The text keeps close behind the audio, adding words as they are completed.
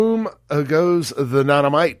goes the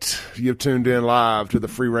dynamite. You've tuned in live to the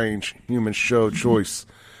free-range human show choice,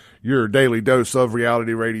 your daily dose of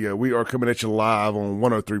reality radio. We are coming at you live on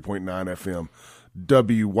 103.9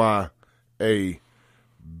 FM,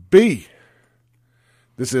 WYAB.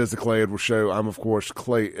 This is the Clay Edwards Show. I'm, of course,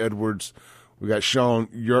 Clay Edwards. We got SHAUN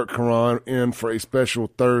YURTKURAN in for a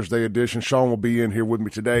special Thursday edition. SHAUN will be in here with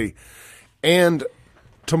me today and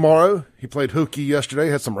tomorrow. He played hooky yesterday,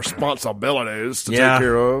 had some responsibilities to take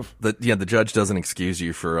care of. The judge doesn't excuse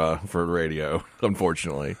you for radio,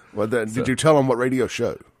 unfortunately. Well, did you tell him what radio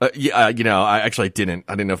show? I actually didn't.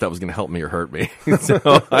 I didn't know if that was going to help me or hurt me. So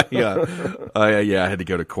I had to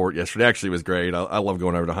go to court yesterday. Actually, it was great. I love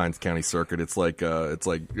going over to Hinds County Circuit. It's like I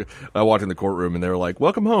walked in the courtroom and they were like,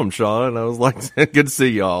 "Welcome home, Sean," and I was like, "Good to see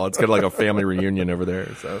y'all." It's kind of like a family reunion over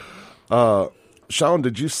there. So, Sean,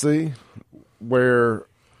 did you see where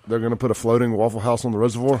they're going to put a floating Waffle House on the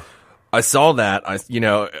reservoir? I saw that. I actually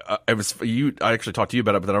talked to you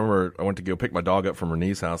about it, but then I remember I went to go pick my dog up from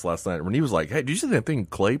Renee's house last night. Renee was like, "Hey, did you see that thing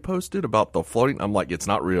Clay posted about the floating?" I'm like, "It's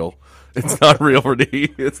not real. It's not real, Renee.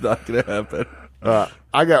 It's not going to happen."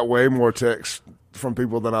 I got way more texts from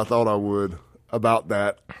people than I thought I would about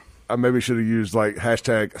that. I maybe should have used like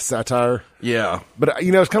hashtag satire. Yeah, but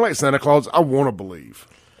it's kind of like Santa Claus. I want to believe.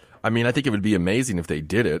 I mean, I think it would be amazing if they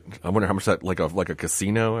did it. I wonder how much that, like a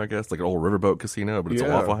casino, I guess, like an old riverboat casino, but it's a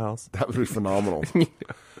Waffle House. That would be phenomenal.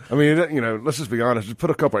 I mean, let's just be honest. Just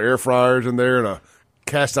put a couple of air fryers in there and a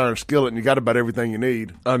cast iron skillet, and you got about everything you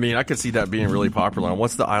need. I mean, I could see that being really popular. And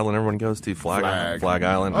what's the island everyone goes to? Flag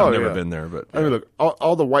Island. Oh, I've never been there, but I mean, look,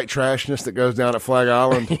 all the white trashness that goes down at Flag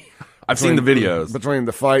Island. I've seen the videos between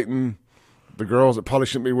the fighting. The girls that probably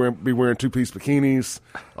shouldn't be wearing two-piece bikinis.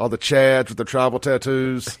 All the Chads with their tribal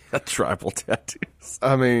tattoos. Tribal tattoos.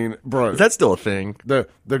 I mean, bro. Is that still a thing? The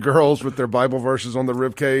girls with their Bible verses on the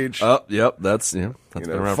rib cage. Oh, yep. That's been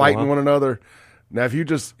around fighting one another. Now, if you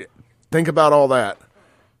just think about all that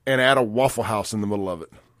and add a Waffle House in the middle of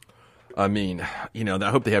it. I mean, I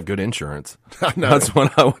hope they have good insurance. I know. That's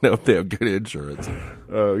what I want to know, if they have good insurance.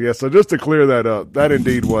 Yeah, so just to clear that up, that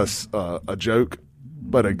indeed was a joke,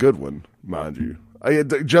 but a good one. Mind you,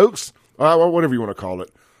 jokes, whatever you want to call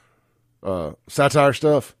it, satire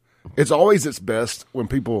stuff. It's always its best when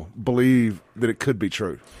people believe that it could be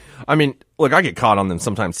true. I mean, look, I get caught on them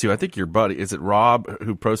sometimes too. I think your buddy, is it Rob,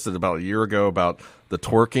 who posted about a year ago about the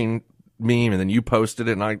twerking meme, and then you posted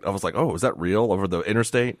it, and I was like, "Oh, is that real?" Over the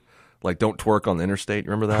interstate, like, don't twerk on the interstate.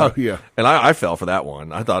 Remember that? Oh yeah. And I fell for that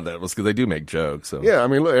one. I thought that was because they do make jokes. So yeah, I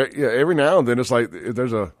mean, look, every now and then it's like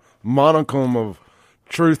there's a modicum of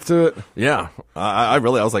truth to it. Yeah, I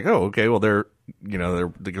was like, oh, okay, well, they're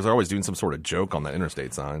because they're always doing some sort of joke on that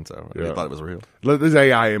interstate sign, so I thought it was real. These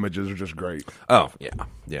AI images are just great. Oh yeah.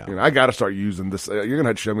 I got to start using this. You're gonna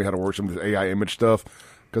have to show me how to work some of this AI image stuff,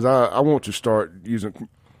 because I want to start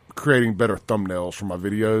creating better thumbnails for my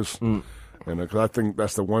videos. And because I think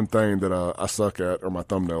that's the one thing that I suck at, are my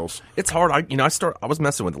thumbnails. It's hard. I was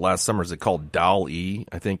messing with it last summer. Is it called DALL-E?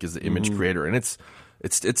 I think is the image creator, and it's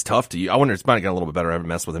tough to use. I wonder, it's might get a little bit better. I haven't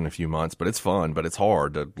messed with it in a few months, but it's fun, but it's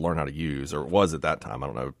hard to learn how to use, or it was at that time. I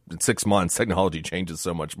don't know. In 6 months, technology changes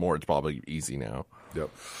so much more. It's probably easy now. Yep.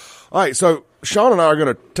 All right, so Sean and I are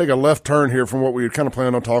going to take a left turn here from what we had kind of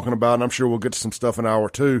planned on talking about, and I'm sure we'll get to some stuff in hour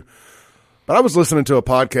two. But I was listening to a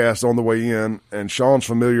podcast on the way in, and Sean's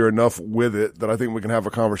familiar enough with it that I think we can have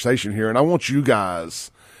a conversation here, and I want you guys'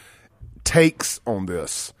 takes on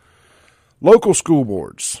this. Local school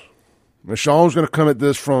boards. Now, Sean's going to come at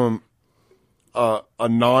this from a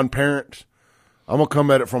non-parent. I'm going to come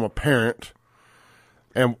at it from a parent,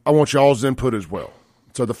 and I want y'all's input as well.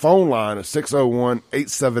 So the phone line is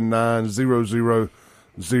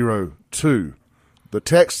 601-879-0002. The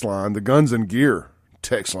text line, the Guns and Gear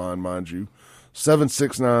text line, mind you,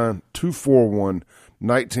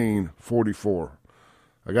 769-241-1944.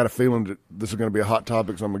 I got a feeling that this is going to be a hot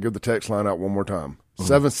topic, so I'm going to give the text line out one more time.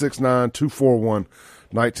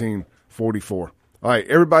 769-241-1944. All right,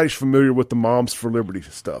 everybody's familiar with the Moms for Liberty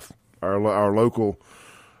stuff. Our local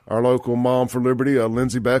Mom for Liberty,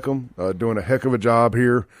 Lindsey Beckham, doing a heck of a job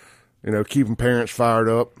here, keeping parents fired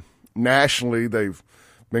up. Nationally, they've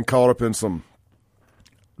been caught up in some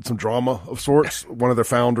drama of sorts. One of their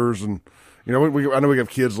founders, and I know we have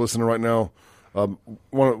kids listening right now.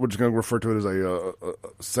 We're just going to refer to it as a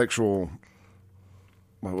sexual.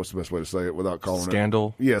 What's the best way to say it without calling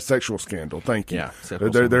scandal? Yeah, sexual scandal. Thank you. Yeah,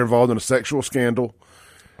 they're involved in a sexual scandal,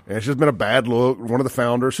 and it's just been a bad look. One of the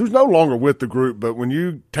founders, who's no longer with the group, but when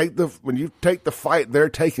you take the fight they're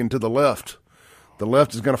taking to the left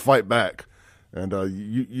is going to fight back, and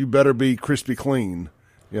you better be crispy clean,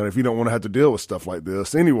 if you don't want to have to deal with stuff like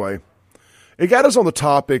this. Anyway, it got us on the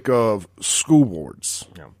topic of school boards.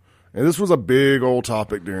 Yeah. And this was a big old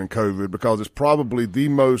topic during COVID because it's probably the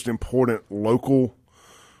most important local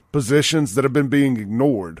positions that have been being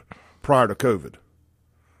ignored prior to COVID.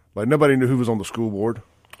 Like, nobody knew who was on the school board.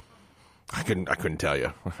 I couldn't tell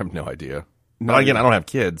you. I have no idea. But again, I don't have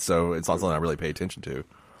kids, so it's not something I really pay attention to.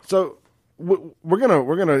 So we're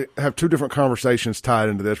gonna have two different conversations tied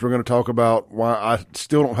into this. We're gonna talk about why I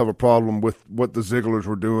still don't have a problem with what the Zigglers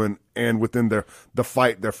were doing and within the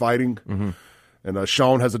fight they're fighting. Mm-hmm. And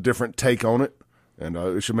Shaun has a different take on it, and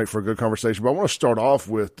it should make for a good conversation. But I want to start off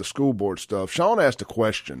with the school board stuff. Shaun asked a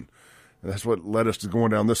question, and that's what led us to going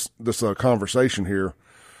down this conversation here.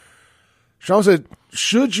 Shaun said,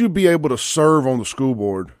 should you be able to serve on the school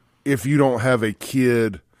board if you don't have a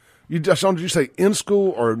kid? Shaun, did you say in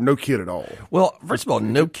school or no kid at all? Well, first of all,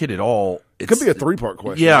 no kid at all. It could be a three-part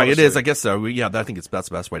question. Yeah, honestly. It is. I guess so. Yeah, I think that's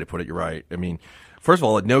the best way to put it. You're right. I mean, first of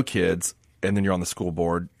all, no kids, and then you're on the school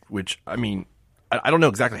board, which, I mean, I don't know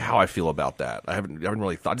exactly how I feel about that. I haven't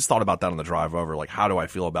really thought. I just thought about that on the drive over. Like, how do I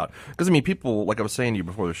feel about? Because I mean, people, like I was saying to you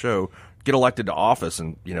before the show, get elected to office,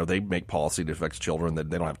 and they make policy that affects children that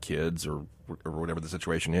they don't have kids or whatever the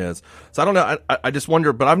situation is. So I don't know. I just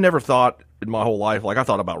wonder. But I've never thought in my whole life, like I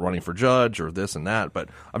thought about running for judge or this and that, but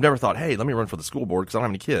I've never thought, hey, let me run for the school board because I don't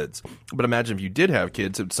have any kids. But imagine if you did have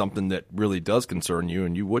kids, it's something that really does concern you,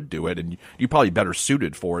 and you would do it, and you're probably better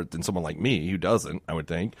suited for it than someone like me who doesn't, I would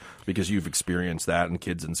think, because you've experienced that and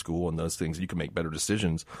kids in school and those things. You can make better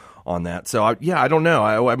decisions on that. So I don't know.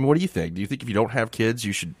 I mean, what do you think? Do you think if you don't have kids,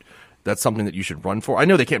 that's something that you should run for? I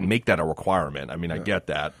know they can't make that a requirement. I mean, I get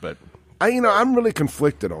that, but I'm really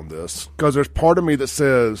conflicted on this because there's part of me that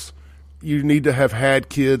says you need to have had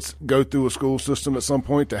kids go through a school system at some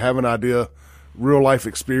point to have an idea, real life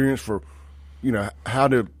experience for, how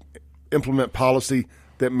to implement policy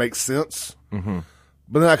that makes sense. Mm-hmm.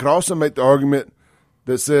 But then I could also make the argument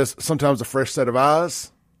that says sometimes a fresh set of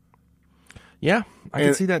eyes. Yeah, I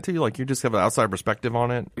can see that too. Like you just have an outside perspective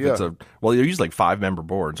on it. Yeah. You're usually like 5-member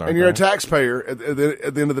boards, aren't and you're a taxpayer at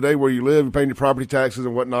the end of the day where you live, you're paying your property taxes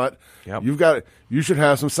and whatnot. Yep. You should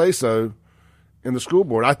have some say so in the school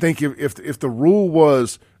board. I think if the rule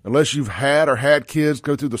was unless you've had kids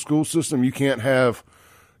go through the school system, you can't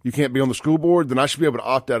be on the school board, then I should be able to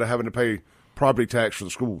opt out of having to pay property tax for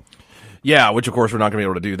the school. Yeah, which of course we're not going to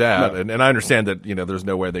be able to do that. No. And I understand that, there's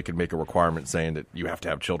no way they could make a requirement saying that you have to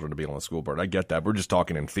have children to be on the school board. I get that. We're just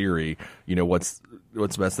talking in theory, what's the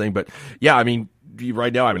best thing. But yeah, I mean,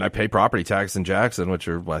 right now, I pay property tax in Jackson, which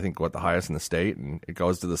are, I think, the highest in the state, and it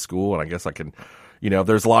goes to the school. And I guess I can,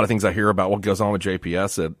 there's a lot of things I hear about what goes on with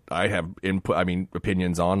JPS that I have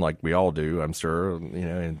opinions on, like we all do, I'm sure.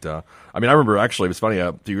 And I remember actually, it was funny,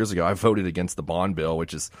 a few years ago, I voted against the bond bill,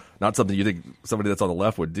 which is not something you think somebody that's on the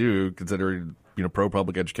left would do, considering, pro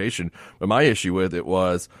public education. But my issue with it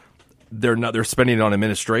was they're spending it on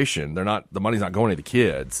administration. The money's not going to the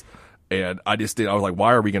kids. And I was like,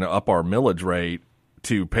 why are we going to up our millage rate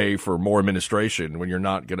to pay for more administration when you're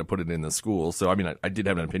not going to put it in the schools? So, I did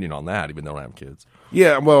have an opinion on that, even though I don't have kids.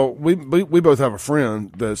 Yeah, well, we both have a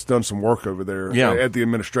friend that's done some work over there at the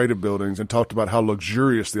administrative buildings and talked about how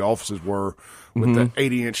luxurious the offices were with the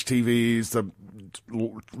 80-inch TVs, the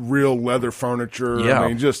real leather furniture.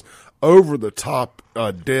 Yeah. Just over-the-top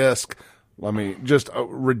desk. Just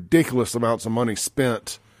ridiculous amounts of money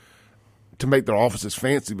spent to make their offices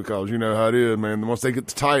fancy because you know how it is, man. Once they get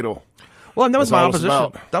the title. Well, and that was my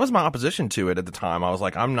opposition. That was my opposition to it at the time. I was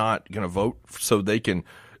like, I'm not going to vote so they can,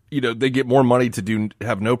 they get more money to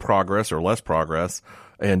have no progress or less progress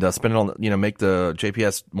and spend it on, make the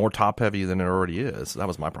JPS more top heavy than it already is. That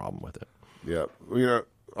was my problem with it. Yeah.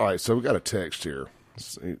 All right. So we got a text here.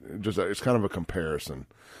 It's kind of a comparison.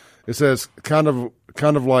 It says kind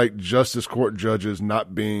of like justice court judges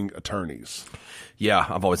not being attorneys. Yeah,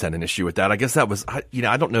 I've always had an issue with that. I guess that was, I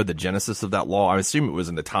don't know the genesis of that law. I assume it was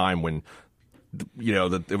in the time when,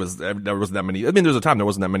 that there wasn't that many. There was a time there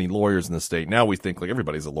wasn't that many lawyers in the state. Now we think like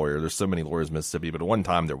everybody's a lawyer. There's so many lawyers in Mississippi, but at one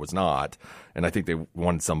time there was not. And I think they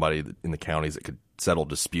wanted somebody in the counties that could settle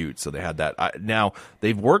disputes. So they had that. Now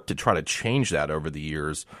they've worked to try to change that over the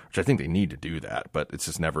years, which I think they need to do that. But it's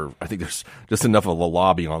just never. I think there's just enough of a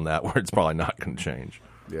lobby on that where it's probably not going to change.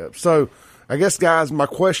 Yeah. So I guess, guys, my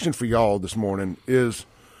question for y'all this morning is: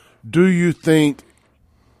 do you think?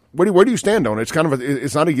 Where do you stand on it? It's kind of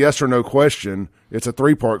it's not a yes or no question. It's a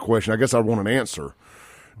 3-part question. I guess I want an answer.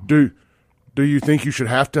 Do you think you should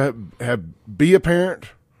have to be a parent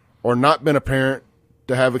or not been a parent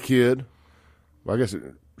to have a kid? Well, I guess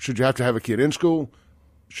should you have to have a kid in school?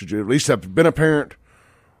 Should you at least have been a parent?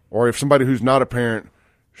 Or if somebody who's not a parent,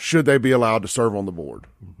 should they be allowed to serve on the board?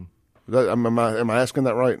 Mm-hmm. Am I asking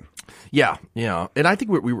that right? Yeah, yeah. And I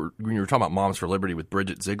think we were when you were talking about Moms for Liberty with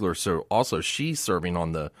Bridget Ziegler, so also she's serving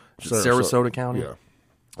on the Sarasota County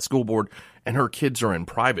School Board, and her kids are in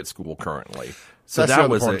private school currently. So that's that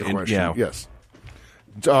was part of the question. Yes.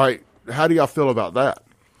 All right. How do y'all feel about that?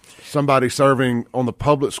 Somebody serving on the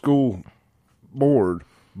public school board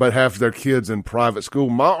but have their kids in private school.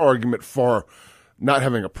 My argument for not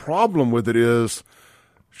having a problem with it is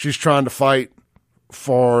she's trying to fight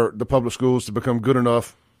for the public schools to become good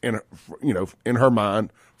enough in her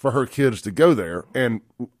mind for her kids to go there, and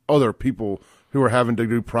other people who are having to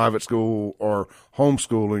do private school or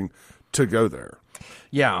homeschooling to go there.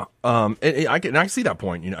 Yeah, and I see that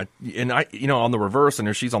point. On the reverse, and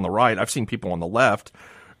if she's on the right, I've seen people on the left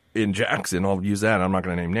in Jackson. I'll use that. I'm not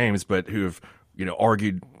going to name names, but who've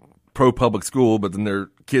argued pro public school, but then their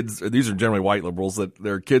kids. These are generally white liberals that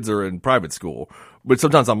their kids are in private school. But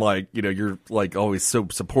sometimes I'm like, you're like always so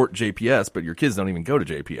support JPS, but your kids don't even go to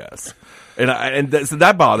JPS, so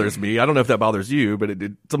that bothers me. I don't know if that bothers you, but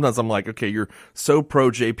sometimes I'm like, okay, you're so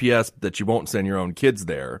pro JPS that you won't send your own kids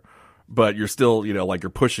there, but you're still, like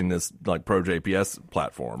you're pushing this like pro JPS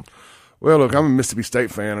platform. Well, look, I'm a Mississippi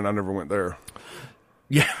State fan, and I never went there.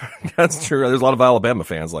 Yeah, that's true. There's a lot of Alabama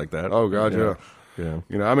fans like that. Oh God, yeah.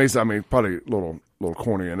 I mean, probably a little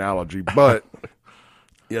corny analogy, but.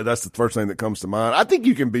 Yeah, that's the first thing that comes to mind. I think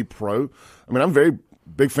you can be pro. I mean, I'm a very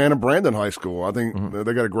big fan of Brandon High School. I think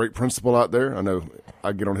they got a great principal out there. I know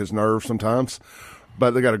I get on his nerves sometimes,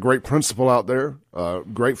 but they got a great principal out there,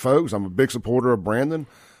 great folks. I'm a big supporter of Brandon.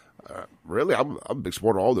 Really, I'm a big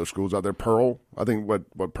supporter of all those schools out there. Pearl, I think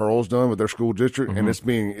what Pearl's done with their school district, and it's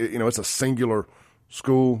being, it's a singular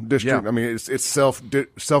school district. Yeah. I mean, it's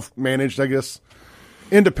self-managed, I guess.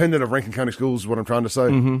 Independent of Rankin County Schools is what I'm trying to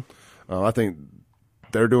say. I think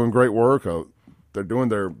they're doing great work. They're doing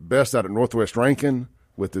their best out at Northwest Rankin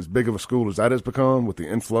with as big of a school as that has become, with the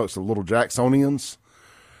influx of little Jacksonians.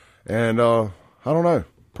 And I don't know.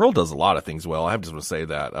 Pearl does a lot of things well. I have just want to say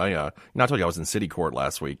that. I told you I was in city court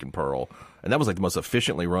last week in Pearl, and that was like the most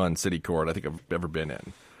efficiently run city court I think I've ever been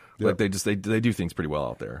in. Yep. Like they do things pretty well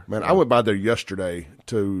out there. Man, I went by there yesterday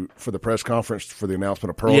for the press conference for the announcement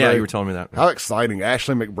of Pearl Day. Yeah, you were telling me that. How exciting!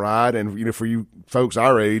 Ashley McBride, and for you folks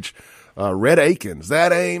our age. Red Akins,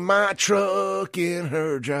 that ain't my truck in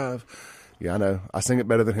her drive. Yeah, I know. I sing it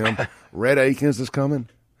better than him. Red Akins is coming.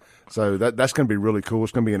 So that's going to be really cool.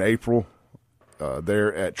 It's going to be in April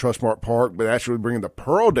there at Trustmark Park, but actually bringing the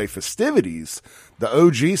Pearl Day festivities, the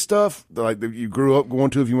OG stuff like that you grew up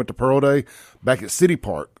going to if you went to Pearl Day, back at City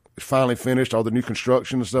Park. It's finally finished, all the new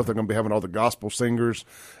construction and stuff. They're going to be having all the gospel singers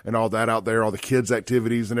and all that out there, all the kids'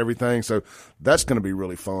 activities and everything. So that's going to be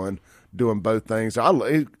really fun. Doing both things. Sean,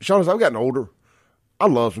 as I've gotten older, I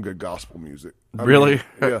love some good gospel music. Really?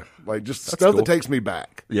 Yeah. Like just stuff that takes me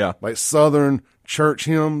back. Yeah. Like Southern church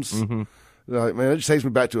hymns. Like, man, it just takes me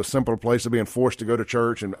back to a simpler place of being forced to go to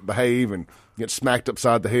church and behave and get smacked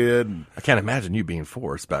upside the head. And, I can't imagine you being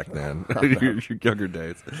forced back then, your younger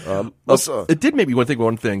days. It did make me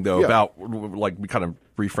one thing though, about like we kind of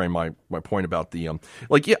reframe my point about the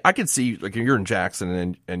I could see like you're in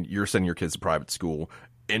Jackson and you're sending your kids to private school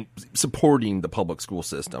and supporting the public school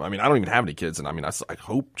system. I mean, I don't even have any kids, and I mean, I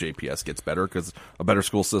hope JPS gets better because a better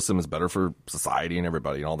school system is better for society and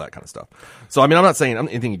everybody and all that kind of stuff. So, I mean, I'm not saying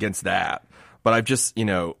anything against that, but I've just,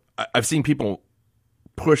 I've seen people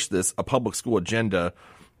push a public school agenda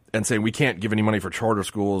and say we can't give any money for charter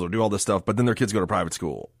schools or do all this stuff, but then their kids go to private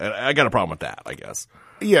school. And I got a problem with that, I guess.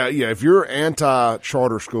 Yeah. If you're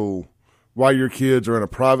anti-charter school while your kids are in a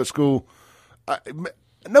private school,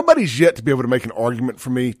 nobody's yet to be able to make an argument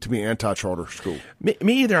for me to be anti-charter school. Me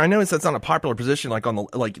either. I know that's not a popular position. Like on the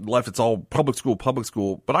left, it's all public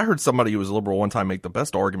school. But I heard somebody who was a liberal one time make the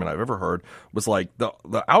best argument I've ever heard was like the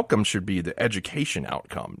outcome should be the education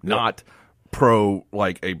outcome, not pro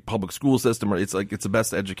like a public school system. Or it's like it's the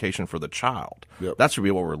best education for the child. Yep. That should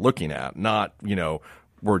be what we're looking at, not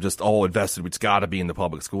we're just all invested. It's got to be in the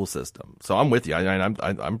public school system. So I'm with you.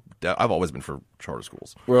 I've always been for charter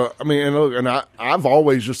schools. Well, I mean, and I've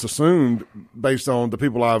always just assumed, based on the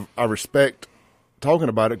people I respect talking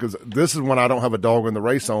about it, because this is when I don't have a dog in the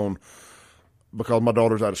race on because my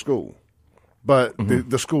daughter's out of school. But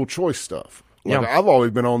the school choice stuff, I've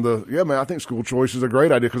always been on I think school choice is a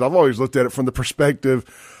great idea because I've always looked at it from the perspective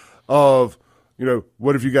of,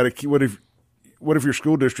 what if your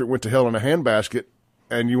school district went to hell in a handbasket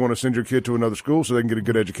and you want to send your kid to another school so they can get a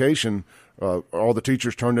good education, all the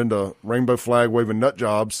teachers turned into rainbow flag waving nut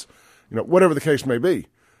jobs, whatever the case may be.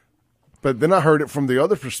 But then I heard it from the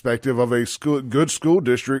other perspective of a good school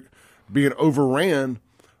district being overran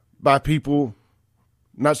by people,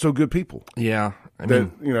 not so good people. Yeah.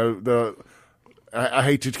 I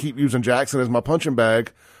hate to keep using Jackson as my punching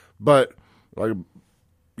bag, but like,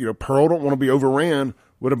 you know, Pearl don't want to be overran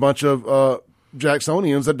with a bunch of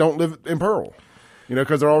Jacksonians that don't live in Pearl, you know,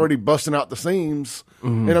 because they're already busting out the seams.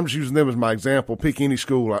 Mm-hmm. And I'm just using them as my example. Pick any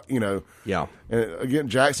school, you know. Yeah. And again,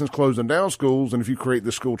 Jackson's closing down schools, and if you create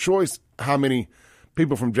the school choice, how many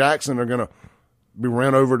people from Jackson are going to be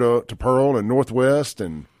ran over to Pearl and Northwest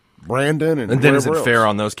and Brandon and then is it else? fair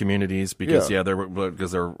on those communities because they're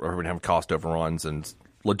already having cost overruns and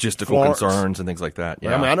logistical Florence. concerns and things like that.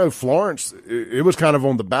 Yeah, I mean, I know Florence. It was kind of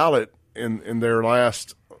on the ballot in their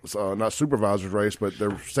last not supervisor's race, but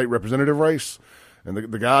their state representative race, and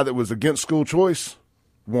the guy that was against school choice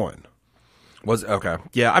won. Was okay.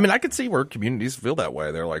 Yeah, I mean, I could see where communities feel that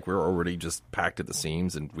way. They're like, we're already just packed at the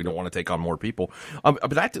seams, and we don't want to take on more people.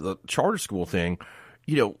 But back to the charter school thing.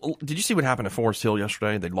 You know, did you see what happened at Forest Hill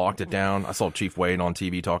yesterday? They locked it down. I saw Chief Wade on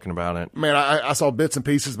TV talking about it. Man, I saw bits and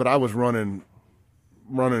pieces, but I was running,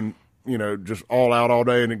 you know, just all out all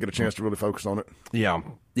day and didn't get a chance to really focus on it. Yeah.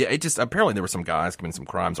 Yeah, it just, apparently there were some guys committing some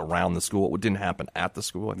crimes around the school. It didn't happen at the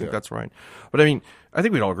school. I think that's right. But I mean, I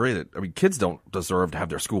think we'd all agree that, I mean, kids don't deserve to have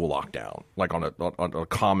their school locked down, like on a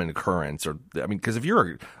common occurrence. Or, I mean, because if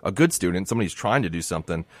you're a good student, somebody's trying to do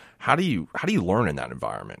something, how do you learn in that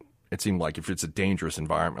environment? It seemed like if it's a dangerous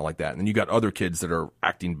environment like that, and then you got other kids that are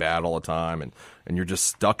acting bad all the time, and you're just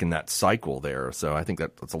stuck in that cycle there. So I think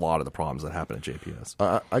that's a lot of the problems that happen at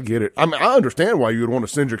JPS. I get it. I mean, I understand why you would want to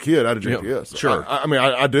send your kid out of JPS. Yeah, sure. I mean,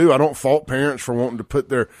 I do. I don't fault parents for wanting to put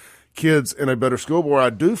their kids in a better school, but where I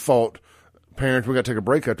do fault parents, we got to take a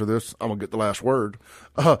break after this. I'm going to get the last word.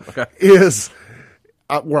 Is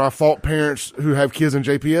where I fault parents who have kids in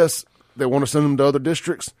JPS that want to send them to other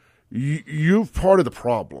districts. You're part of the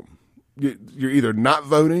problem. You're either not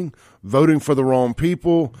voting for the wrong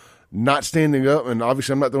people, not standing up, and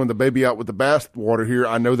obviously I'm not throwing the baby out with the bathwater here.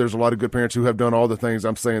 I know there's a lot of good parents who have done all the things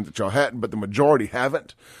I'm saying that y'all hadn't, but the majority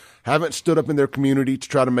haven't stood up in their community to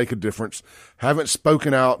try to make a difference, haven't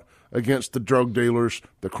spoken out against the drug dealers,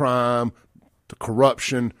 the crime, the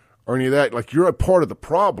corruption, or any of that. Like, you're a part of the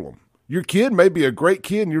problem. Your kid may be a great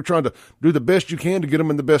kid, and you're trying to do the best you can to get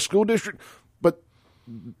them in the best school district, but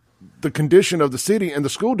the condition of the city and the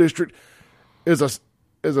school district is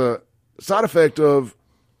a side effect of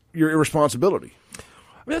your irresponsibility. I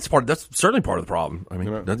mean, that's certainly part of the problem. I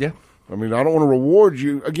mean, yeah. I mean, I don't want to reward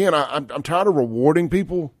you. Again, I'm tired of rewarding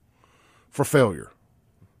people for failure.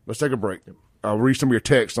 Let's take a break. I'll read some of your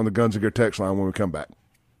texts on the Guns and Gear text line when we come back.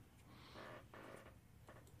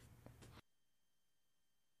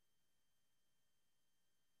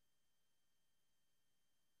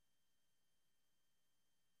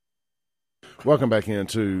 Welcome back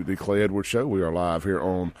into the Clay Edwards Show. We are live here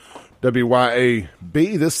on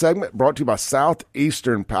WYAB. This segment brought to you by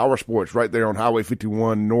Southeastern Power Sports right there on Highway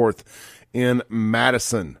 51 North in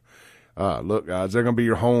Madison. Look, guys, they're going to be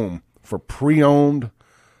your home for pre-owned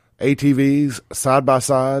ATVs,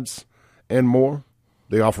 side-by-sides, and more.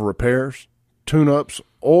 They offer repairs, tune-ups,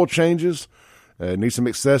 oil changes. Need some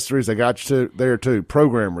accessories, they got you there too.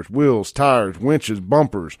 Programmers, wheels, tires, winches,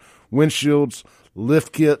 bumpers, windshields,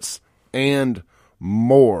 lift kits, and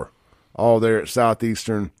more. All there at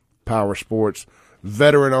Southeastern Power Sports.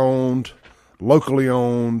 Veteran-owned, locally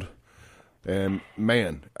owned, and,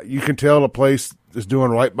 man, you can tell a place is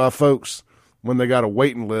doing right by folks when they got a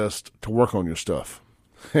waiting list to work on your stuff.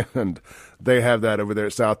 And they have that over there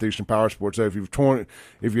at Southeastern Power Sports. So if you've torn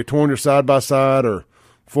your side-by-side or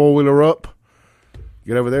four-wheeler up,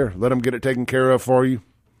 get over there. Let them get it taken care of for you.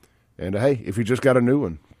 And, hey, if you just got a new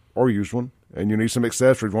one or used one, and you need some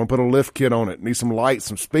accessories, want to put a lift kit on it, need some lights,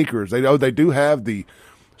 some speakers. They do have the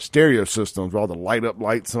stereo systems, all the light up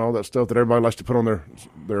lights and all that stuff that everybody likes to put on their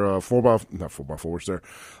not 4x4s, their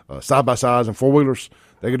side-by-sides and four-wheelers.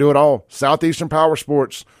 They can do it all. Southeastern Power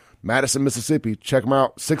Sports, Madison, Mississippi. Check them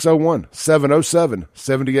out,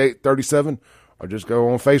 601-707-7837, or just go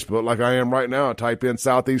on Facebook like I am right now and type in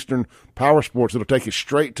Southeastern Power Sports. It'll take you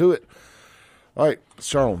straight to it. All right,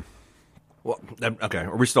 SHAUN. Well, okay.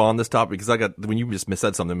 Are we still on this topic? Because when you just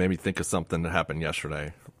said something, it made me think of something that happened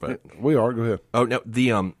yesterday. But we are. Go ahead. Oh no,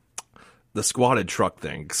 the squatted truck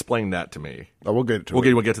thing. Explain that to me. Oh, we'll get to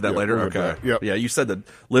We'll get to that later. We'll okay. Yep. Yeah, you said the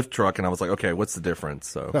lift truck, and I was like, okay, what's the difference?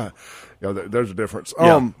 So, there's a difference.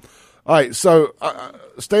 Yeah. All right. So,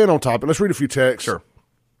 staying on topic, let's read a few texts. Sure.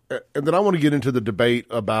 And then I want to get into the debate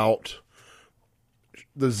about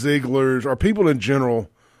the Zieglers or people in general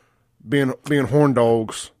being horn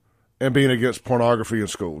dogs and being against pornography in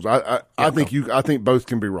schools. I think both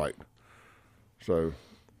can be right. So,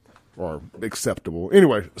 or acceptable.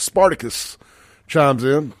 Anyway, Spartacus chimes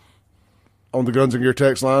in on the Guns and Gear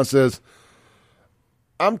text line, says,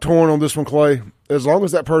 I'm torn on this one, Clay. as long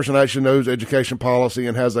as that person actually knows education policy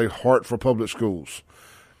and has a heart for public schools.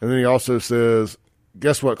 And then he also says,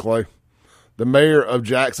 guess what, Clay? The mayor of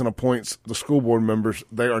Jackson appoints the school board members.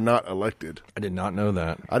 They are not elected. I did not know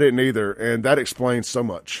that. I didn't either, and that explains so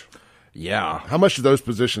much. Yeah. How much do those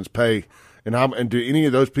positions pay, and do any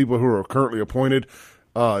of those people who are currently appointed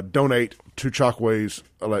donate to Chockway's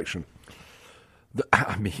election?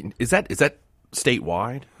 I mean, is that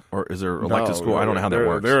statewide, or is there elected school? I don't know how that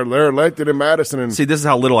works. They're elected in Madison. And see, this is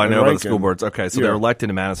how little I know Rankin. about the school boards. Okay, so they're elected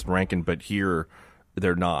in Madison, Rankin, but here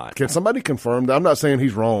they're not. Can somebody confirm that? I'm not saying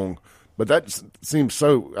he's wrong, but that seems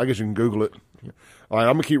so. I guess you can Google it. Yeah. All right,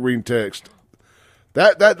 I'm gonna keep reading text.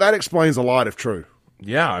 That explains a lot if true.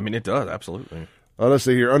 Yeah, I mean it does absolutely. Let's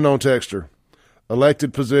see here. Unknown texter.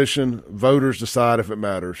 Elected position. Voters decide if it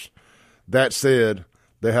matters. That said,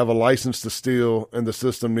 they have a license to steal, and the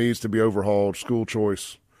system needs to be overhauled. School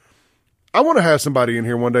choice. I want to have somebody in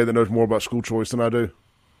here one day that knows more about school choice than I do,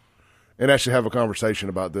 and actually have a conversation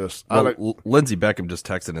about this. Well, Lindsey Beckham just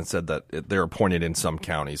texted and said that they're appointed in some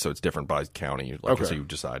counties, so it's different by county. So you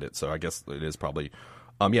decide it. So I guess it is probably.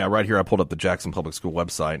 Yeah, right here I pulled up the Jackson Public School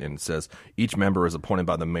website, and it says each member is appointed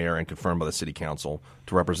by the mayor and confirmed by the city council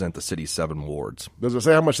to represent the city's 7 wards. Does it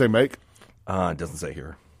say how much they make? It doesn't say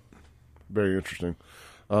here. Very interesting.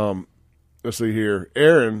 Let's see here.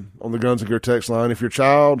 Aaron on the Guns and Gear text line, if your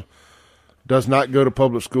child does not go to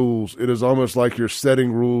public schools, it is almost like you're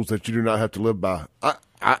setting rules that you do not have to live by.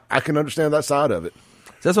 I can understand that side of it.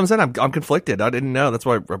 That's what I'm saying. I'm conflicted. I didn't know. That's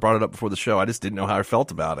why I brought it up before the show. I just didn't know how I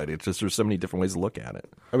felt about it. It's just there's so many different ways to look at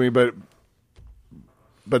it. I mean, but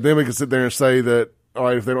then we can sit there and say that, all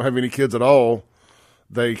right, if they don't have any kids at all,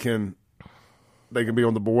 they can be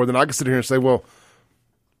on the board. Then I can sit here and say, well,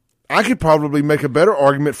 I could probably make a better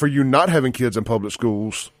argument for you not having kids in public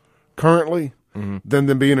schools currently than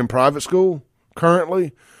them being in private school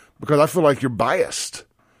currently, because I feel like you're biased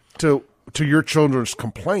to your children's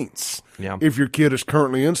complaints. Yeah. If your kid is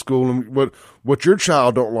currently in school and what your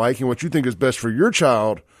child don't like and what you think is best for your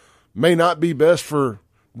child may not be best for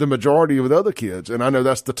the majority of the other kids. And I know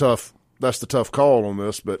that's the tough call on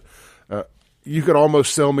this, but you could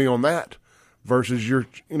almost sell me on that versus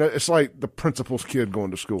it's like the principal's kid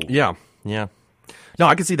going to school. Yeah. Yeah. No,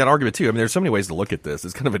 I can see that argument too. I mean, there's so many ways to look at this.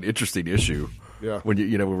 It's kind of an interesting issue. Yeah. When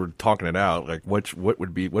when we're talking it out, like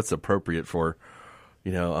what's appropriate for,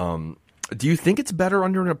 do you think it's better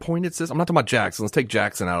under an appointed system? I'm not talking about Jackson. Let's take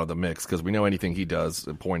Jackson out of the mix because we know anything he does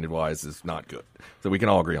appointed-wise is not good. So we can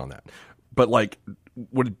all agree on that. But,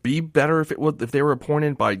 would it be better if they were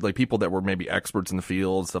appointed by, people that were maybe experts in the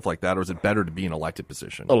field, stuff like that, or is it better to be an elected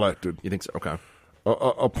position? Elected. You think so? Okay.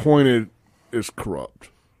 Appointed is corrupt.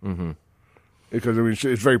 Mm-hmm. Because, I mean,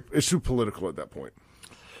 it's too political at that point.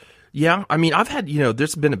 Yeah. I mean, I've had,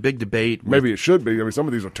 there's been a big debate. Maybe it should be. I mean, some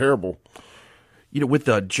of these are terrible. With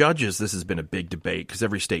the judges, this has been a big debate because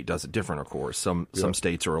every state does it different, of course. Some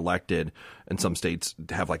states are elected, and some states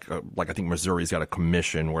have I think Missouri's got a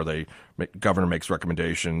commission where governor makes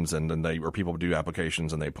recommendations, and then people do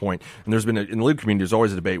applications and they appoint. And there's been in the legal community, there's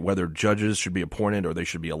always a debate whether judges should be appointed or they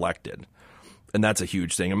should be elected, and that's a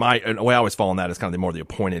huge thing. And the way I always fall on that is kind of more the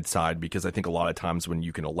appointed side because I think a lot of times when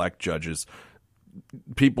you can elect judges,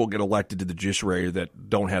 people get elected to the judiciary that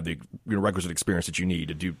don't have the requisite experience that you need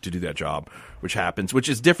to do that job, which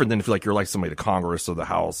is different than if you're like somebody to Congress or the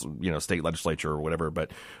House, state legislature or whatever.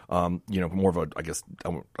 But more of a, I guess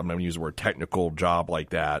I'm going to use the word technical job like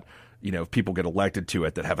that. If people get elected to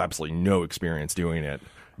it that have absolutely no experience doing it,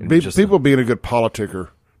 people being a good politicker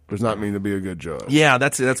does not mean to be a good judge. Yeah,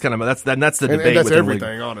 that's the debate. And that's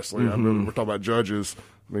everything, honestly. Mm-hmm. I mean, we're talking about judges.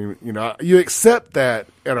 I mean, you accept that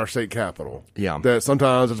at our state capitol. Yeah. That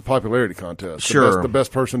sometimes it's a popularity contest. Sure. The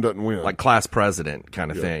best person doesn't win. Like class president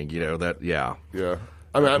kind of thing, that, yeah. Yeah.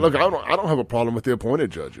 I mean, look, I don't have a problem with the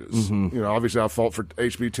appointed judges. Mm-hmm. Obviously I fought for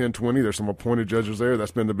HB 1020. There's some appointed judges there.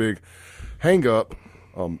 That's been the big hang up.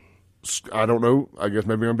 I don't know. I guess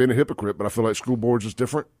maybe I'm being a hypocrite, but I feel like school boards is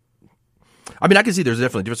different. I mean, I can see there's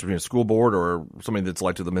definitely a difference between a school board or somebody that's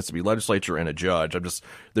elected to the Mississippi legislature and a judge. There's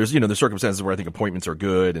there's circumstances where I think appointments are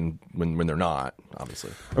good and when they're not,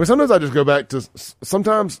 obviously. I mean, sometimes I just go back to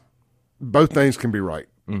sometimes both things can be right.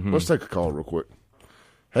 Mm-hmm. Let's take a call real quick.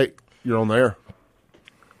 Hey, you're on there.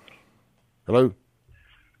 Hello?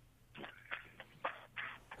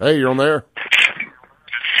 Hey, you're on there.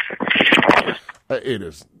 It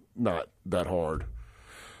is not that hard.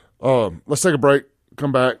 Let's take a break,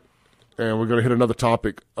 come back. And we're going to hit another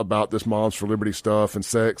topic about this Moms for Liberty stuff and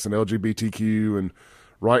sex and LGBTQ and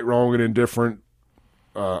right, wrong, and indifferent.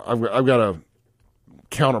 I've got a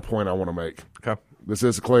counterpoint I want to make. Okay. This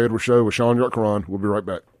is the Clay Edwards Show with SHAUN YURTKURAN. We'll be right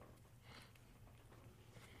back.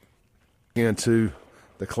 Into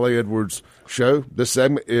the Clay Edwards Show. This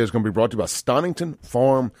segment is going to be brought to you by Stonington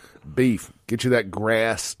Farm Beef. Get you that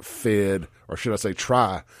grass-fed, or should I say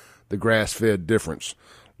try the grass-fed difference.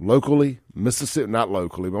 Locally, Mississippi, not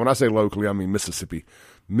locally, but when I say locally, I mean Mississippi.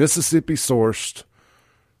 Mississippi-sourced,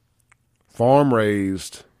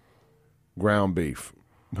 farm-raised ground beef.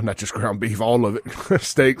 Well, not just ground beef, all of it.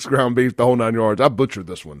 Steaks, ground beef, the whole 9 yards. I butchered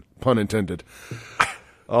this one, pun intended.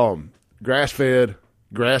 Grass-fed,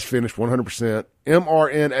 grass-finished 100%,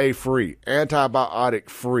 mRNA-free,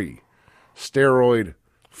 antibiotic-free,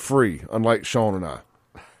 steroid-free, unlike Sean and I.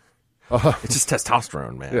 It's just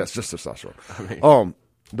testosterone, man. Yeah, it's just testosterone.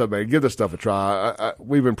 Man, give this stuff a try.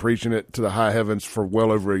 We've been preaching it to the high heavens for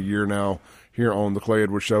well over a year now here on the Clay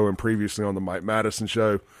Edwards Show and previously on the Mike Madison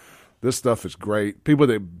Show. This stuff is great. People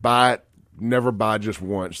that buy it never buy just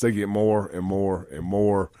once. They get more and more and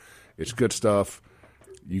more. It's good stuff.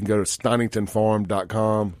 You can go to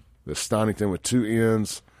StoningtonFarm.com. That's Stonington with 2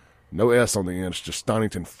 N's. No S on the end. It's just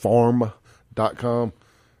StoningtonFarm.com.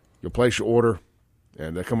 You'll place your order,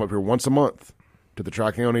 and they come up here once a month to the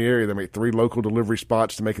Tri-County area. They make 3 local delivery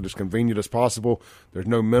spots to make it as convenient as possible. There's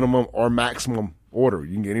no minimum or maximum order.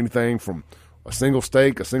 You can get anything from a single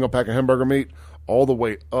steak, a single pack of hamburger meat, all the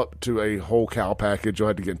way up to a whole cow package. You'll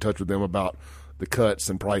have to get in touch with them about the cuts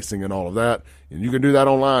and pricing and all of that. And you can do that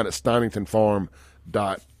online at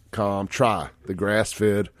StoningtonFarm.com. Try the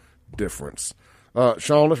grass-fed difference.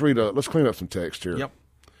 Sean, let's clean up some text here. Yep.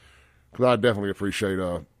 Because I definitely appreciate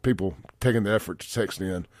people taking the effort to text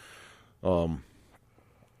in.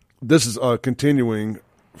 This is continuing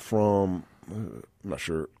from I'm not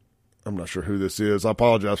sure who this is. I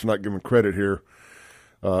apologize for not giving credit here.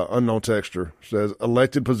 Unknown texter says,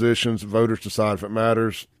 elected positions, voters decide if it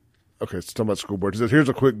matters. Okay, it's talking about school board. It says, here's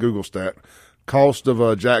a quick Google stat. Cost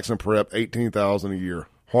of Jackson Prep, $18,000 a year.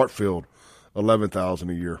 Hartfield, $11,000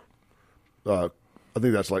 a year. I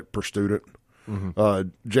think that's like per student.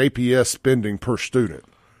 Mm-hmm. JPS spending per student.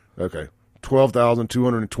 Okay,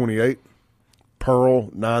 $12,228.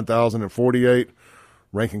 Pearl, $9,048.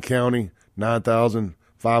 Rankin County,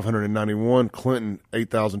 $9,591. Clinton,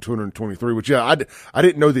 $8,223. Which, yeah, I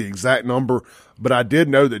didn't know the exact number, but I did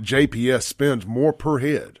know that JPS spends more per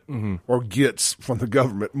head, or gets from the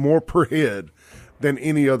government more per head than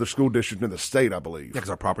any other school district in the state, I believe. Yeah,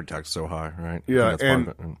 because our property tax is so high, right? Yeah,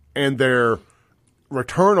 and their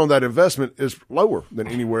return on that investment is lower than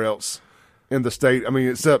anywhere else in the state. I mean,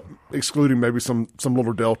 except excluding maybe some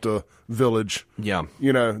little Delta village. Yeah,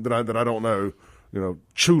 that I don't know.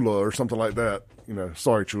 Chula or something like that.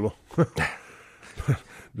 Sorry, Chula.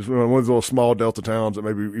 Just one of those little small Delta towns that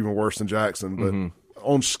may be even worse than Jackson. But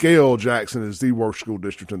on scale, Jackson is the worst school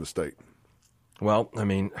district in the state. Well, I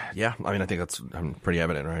mean, yeah. I mean, I think that's pretty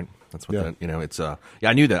evident, right? That's what it's. Yeah,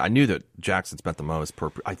 I knew that Jackson spent the most per.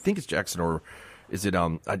 I think it's Jackson, or is it?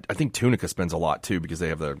 I think Tunica spends a lot too because they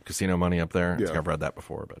have the casino money up there. Yeah. I've read that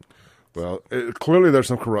before, but clearly there's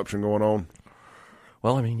some corruption going on.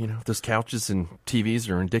 Well, I mean, those couches and TVs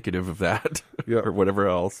are indicative of that, or whatever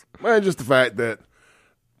else. Man, just the fact that,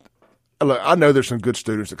 look, I know there's some good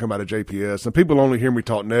students that come out of JPS, and people only hear me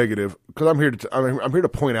talk negative because I'm here to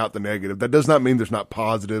point out the negative. That does not mean there's not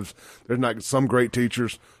positives. There's not some great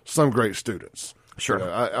teachers, some great students. Sure,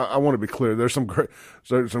 I want to be clear. There's some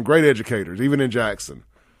great educators, even in Jackson.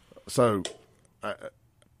 So,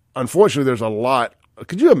 unfortunately, there's a lot.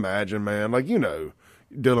 Could you imagine, man?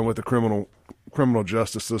 Dealing with the criminal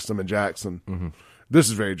justice system in Jackson. Mm-hmm. This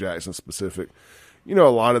is very Jackson specific. A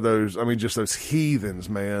lot of those, just those heathens,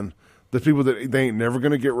 man. The people that they ain't never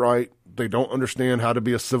going to get right. They don't understand how to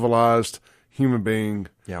be a civilized human being.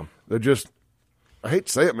 Yeah. They're just, I hate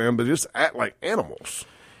to say it, man, but just act like animals.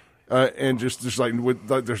 And just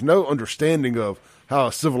there's no understanding of how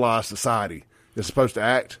a civilized society is supposed to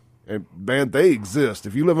act. And man, they exist.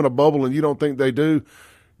 If you live in a bubble and you don't think they do,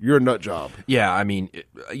 you're a nut job. Yeah, I mean,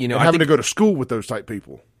 having to go to school with those type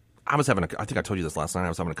people. I think I told you this last night. I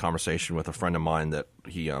was having a conversation with a friend of mine that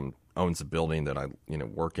he owns a building that I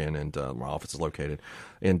work in, and my office is located.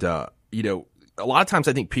 And a lot of times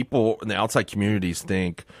I think people in the outside communities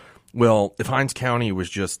think, well, if Hinds County was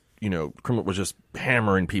just was just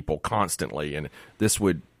hammering people constantly, and this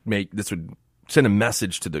would send a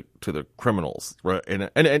message to the criminals, right? And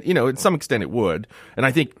in some extent it would. And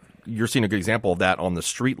I think you're seeing a good example of that on the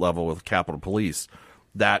street level with Capitol Police.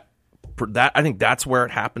 That I think that's where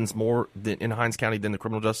it happens more in Hinds County than the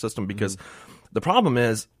criminal justice system, because the problem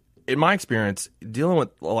is, in my experience, dealing with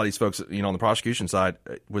a lot of these folks, on the prosecution side,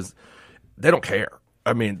 was they don't care.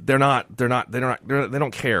 I mean, they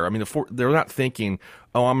don't care. I mean, they're not thinking,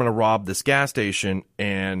 oh, I'm going to rob this gas station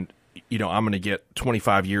and I'm going to get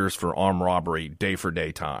 25 years for armed robbery day for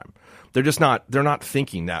day time. they're just not, they're not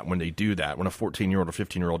thinking that when they do that, when a 14-year-old or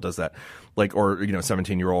 15-year-old does that, like, or,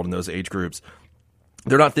 17-year-old in those age groups,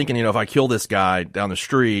 they're not thinking, if I kill this guy down the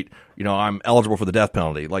street, I'm eligible for the death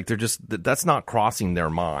penalty. Like, that's not crossing their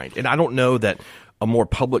mind. And I don't know that a more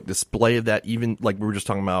public display of that, even like we were just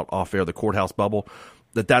talking about off air, the courthouse bubble,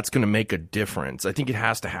 that's going to make a difference. I think it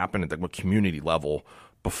has to happen at the community level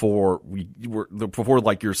before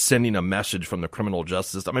like you're sending a message from the criminal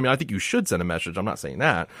justice system. I mean, I think you should send a message. I'm not saying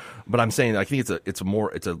that, but I'm saying I think it's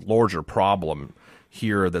a larger problem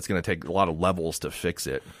here that's going to take a lot of levels to fix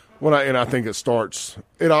it. Well, and I think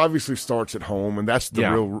it obviously starts at home, and that's the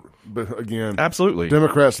real, again, absolutely.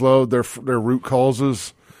 Democrats love their root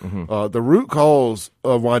causes. Mm-hmm. The root cause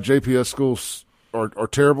of why JPS schools are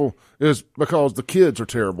terrible is because the kids are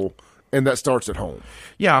terrible, and that starts at home.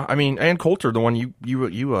 Yeah, I mean, Ann Coulter, the one you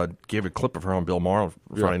gave a clip of her on Bill Maher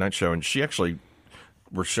Friday Night Show, and she actually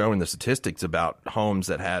were showing the statistics about homes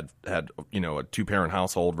that had a 2-parent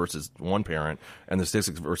household versus 1 parent, and the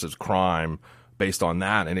statistics versus crime based on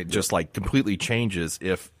that, and it just like completely changes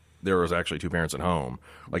if there was actually 2 parents at home.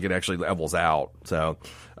 Like, it actually levels out. So,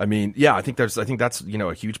 I mean, I think that's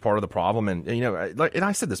a huge part of the problem. And and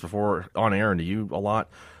I said this before on air and to you a lot.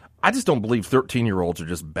 I just don't believe 13-year-olds are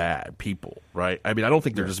just bad people, right? I mean, I don't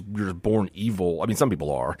think you're just born evil. I mean, some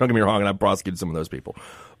people are. Don't get me wrong, and I've prosecuted some of those people.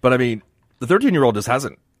 But I mean, the 13-year-old just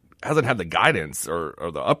hasn't had the guidance or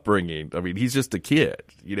the upbringing. I mean, he's just a kid,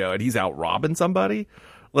 and he's out robbing somebody.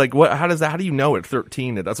 Like, what? How do you know at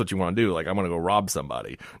 13 that that's what you want to do? Like, I'm going to go rob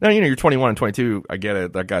somebody. Now, you're 21 and 22. I get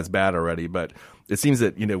it. That guy's bad already. But it seems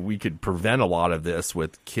that, we could prevent a lot of this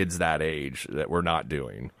with kids that age that we're not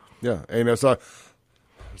doing. Yeah. And so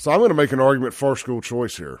I'm going to make an argument for school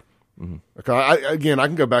choice here. Mm-hmm. Okay. I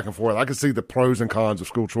can go back and forth. I can see the pros and cons of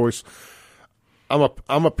school choice. I'm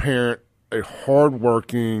a parent, a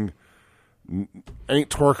hardworking, ain't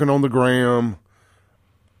twerking on the gram.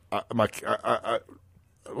 I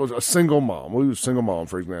was a single mom. We were a single mom,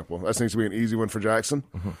 for example. That seems to be an easy one for Jackson.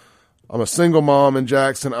 Mm-hmm. I'm a single mom in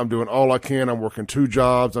Jackson. I'm doing all I can. I'm working 2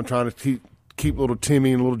 jobs. I'm trying to keep little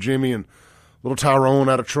Timmy and little Jimmy and little Tyrone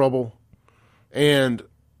out of trouble. And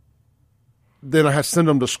then I have to send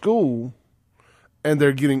them to school, and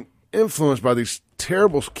they're getting influenced by these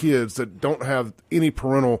terrible kids that don't have any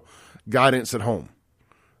parental guidance at home.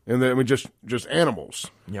 And then just animals.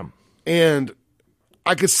 Yep. And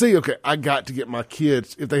I could see, okay, I got to get my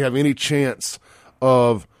kids, if they have any chance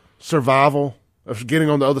of survival, of getting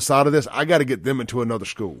on the other side of this, I got to get them into another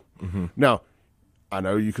school. Mm-hmm. Now, I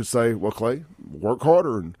know you could say, well, Clay, work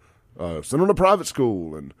harder and send them to private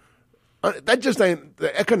school. And that just ain't,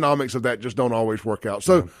 the economics of that just don't always work out.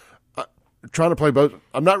 So trying to play both,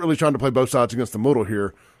 I'm not really trying to play both sides against the middle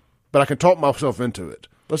here, but I can talk myself into it.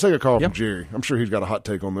 Let's take a call from Jerry. I'm sure he's got a hot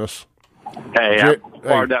take on this. Hey, I'm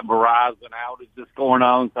part of that Verizon outage that's going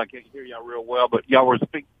on, so I can't hear y'all real well. But y'all were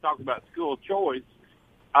talking about school choice.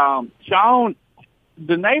 Shaun,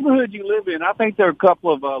 the neighborhood you live in, I think there are a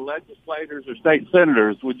couple of legislators or state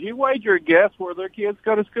senators. Would you wager a guess where their kids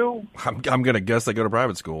go to school? I'm going to guess they go to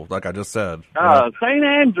private school, like I just said. St.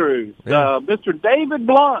 Andrews, Mr. David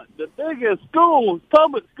Blunt, the biggest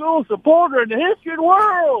public school supporter in the history of the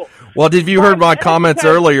world. Well, if you heard my comments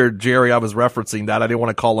earlier, Jerry, I was referencing that. I didn't want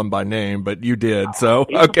to call him by name, but you did. So,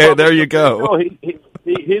 okay, there you go.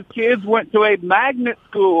 His kids went to a magnet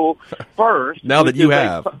school first. Now that you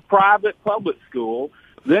have. Private public school.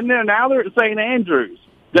 Now they're at St. Andrews.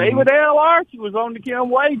 David L. Archie was on the Kim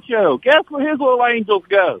Wade show. Guess where his little angels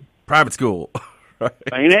go? Private school. Right.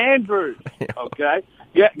 St. Andrews. Okay.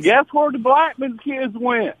 Guess where the Blackman kids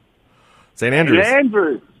went? St. Andrews. St.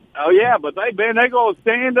 Andrews. Oh, yeah, but they're going to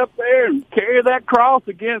stand up there and carry that cross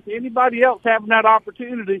against anybody else having that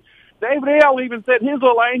opportunity. David L. even said his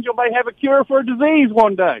little angel may have a cure for a disease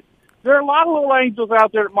one day. There are a lot of little angels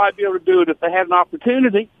out there that might be able to do it if they had an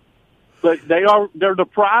opportunity, but they're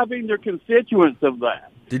depriving their constituents of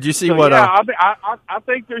that. Did you see what? Yeah, I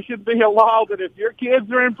think there should be a law that if your kids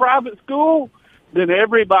are in private school, then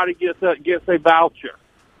everybody gets a voucher.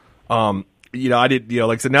 I did.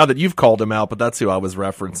 Like I said, now that you've called him out, but that's who I was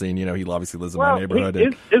referencing. He obviously lives in my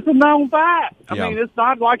neighborhood. It's a known fact. I mean, it's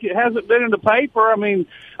not like it hasn't been in the paper. I mean,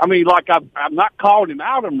 like I'm not calling him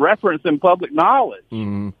out. I'm referencing public knowledge.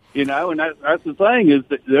 Mm-hmm. And that's the thing is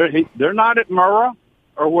that they're not at Murrah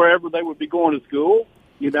or wherever they would be going to school.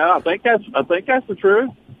 I think that's the truth.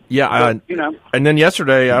 Yeah, But, and then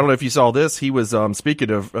yesterday, I don't know if you saw this. He was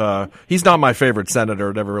speaking of. He's not my favorite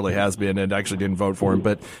senator; never really has been, and actually didn't vote for him.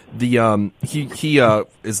 But he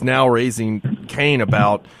is now raising Cain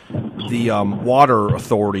about the water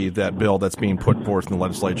authority, that bill that's being put forth in the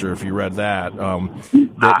legislature. If you read that,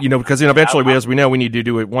 because eventually, as we know, we need to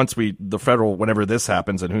do it once the federal, whenever this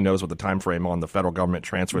happens, and who knows what the time frame on the federal government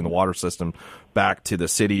transferring the water system back to the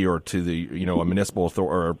city or to the a municipal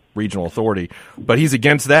or a regional authority. But he's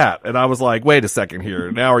against that. And I was like, wait a second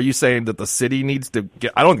here. Now, are you saying that the city needs to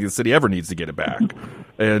get – I don't think the city ever needs to get it back.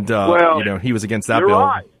 And, he was against that you're bill.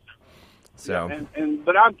 Right. So.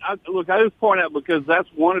 But I just point out, because that's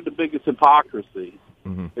one of the biggest hypocrisies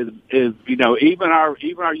is even our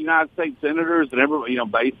United States senators and everybody,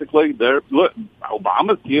 basically,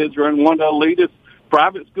 Obama's kids are in one of the elitist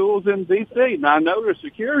private schools in D.C. Now, I know there's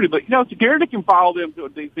security, but, security can follow them to a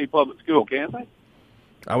D.C. public school, can't they?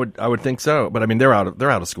 I would think so, but I mean they're out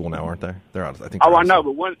of school now, aren't they? They're out. I think. I know,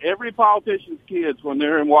 but every politician's kids, when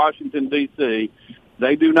they're in Washington D.C.,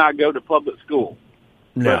 they do not go to public school.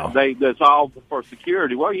 No, that's all for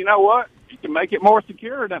security. Well, you know what? You can make it more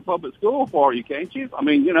secure in that public school for you, can't you? I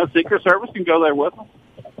mean, Secret Service can go there with them,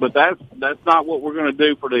 but that's not what we're going to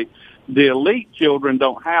do for the elite children.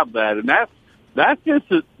 Don't have that, and that's just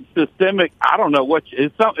a systemic. I don't know what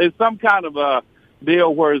it's some kind of a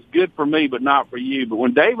deal where it's good for me but not for you. But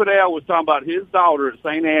when David L. was talking about his daughter at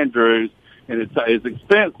St. Andrews, and it's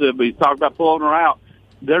expensive, but he's talking about pulling her out,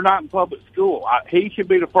 they're not in public school. He should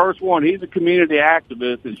be the first one. He's a community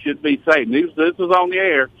activist and should be saying, this is on the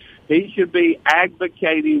air, he should be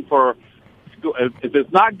advocating for school. If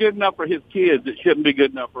it's not good enough for his kids, it shouldn't be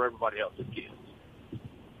good enough for everybody else's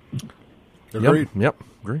kids. Agreed. Yep.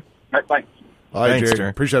 Agree. All right, thanks. All right, Thanks, Jerry.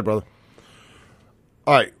 Appreciate it, brother.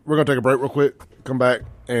 All right, we're going to take a break real quick, come back,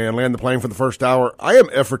 and land the plane for the first hour. I am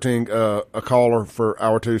efforting a caller for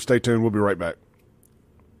hour 2. Stay tuned. We'll be right back.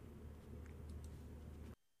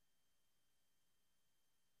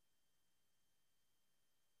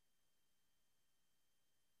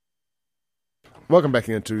 Welcome back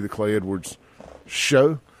into the Clay Edwards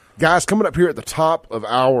Show. Guys, coming up here at the top of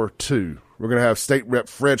hour 2, we're going to have State Rep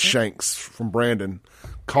Fred Shanks from Brandon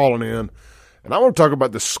calling in. And I want to talk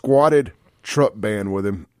about the squatted truck ban with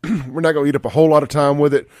him. We're not going to eat up a whole lot of time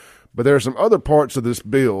with it, but there are some other parts of this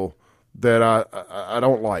bill that I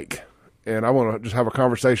don't like. And I want to just have a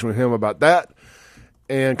conversation with him about that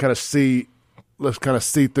and let's kind of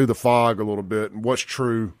see through the fog a little bit and what's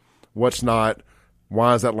true, what's not,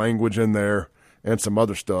 why is that language in there, and some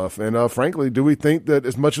other stuff. And frankly, do we think that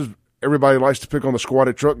as much as everybody likes to pick on the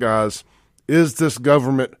squatted truck guys, is this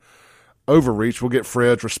government overreach? We'll get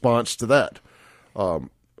Fred's response to that.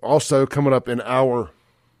 Also, coming up in hour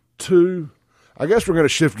 2, I guess we're going to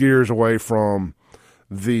shift gears away from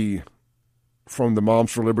the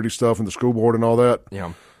Moms for Liberty stuff and the school board and all that.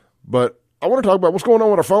 Yeah. But I want to talk about what's going on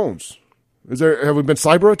with our phones. Have we been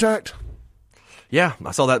cyber attacked? Yeah,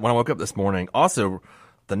 I saw that when I woke up this morning. Also,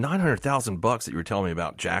 the $900,000 that you were telling me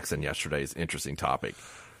about Jackson yesterday is an interesting topic.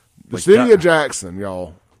 The city of Jackson,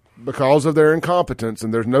 y'all, because of their incompetence,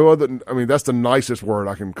 and there's no other, I mean, that's the nicest word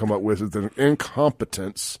I can come up with, is the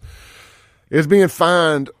incompetence, is being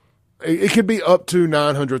fined. It could be up to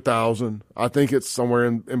 $900,000. I think it's somewhere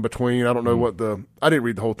in between. I don't know I didn't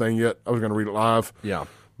read the whole thing yet. I was going to read it live. Yeah.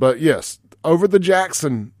 But yes, over the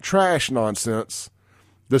Jackson trash nonsense,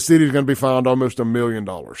 the city is going to be fined almost $1 million.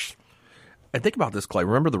 And think about this, Clay.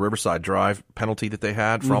 Remember the Riverside Drive penalty that they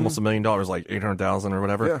had for almost $1 million, like $800,000 or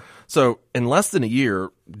whatever? Yeah. So in less than a year,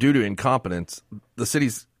 due to incompetence, the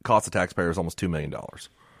city's cost the taxpayers almost $2 million.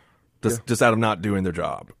 Just out of not doing their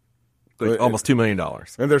job. Almost $2 million.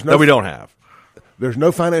 And there's no, that we don't have. There's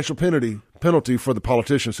no financial penalty for the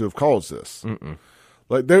politicians who have caused this. Mm-mm.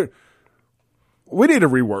 We need to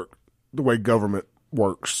rework the way government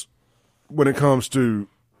works when it comes to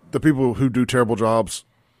the people who do terrible jobs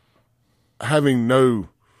having no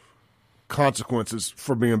consequences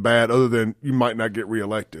for being bad other than you might not get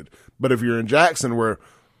reelected. But if you're in Jackson where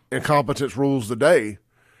incompetence rules the day,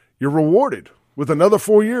 you're rewarded with another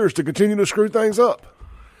 4 years to continue to screw things up.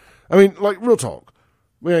 I mean, real talk.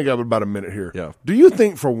 We ain't got about a minute here. Yeah. Do you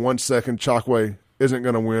think for 1 second Chokwe isn't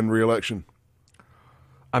going to win re-election?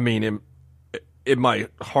 I mean, in my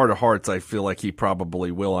heart of hearts, I feel like he probably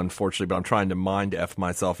will, unfortunately, but I'm trying to mind F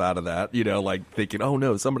myself out of that, thinking, oh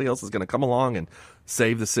no, somebody else is going to come along and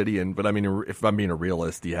save the city. But I mean, if I'm being a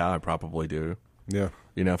realist, yeah, I probably do. Yeah.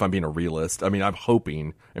 If I'm being a realist, I mean, I'm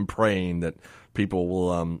hoping and praying that people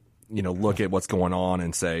will, look at what's going on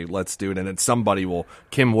and say, let's do it. And then somebody will,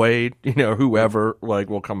 Kim Wade, whoever,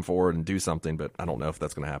 will come forward and do something. But I don't know if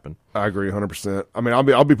that's going to happen. I agree 100%. I mean,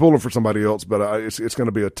 I'll be pulling for somebody else, but it's going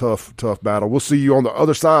to be a tough battle. We'll see you on the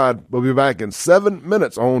other side. We'll be back in 7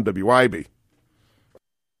 minutes on WYB.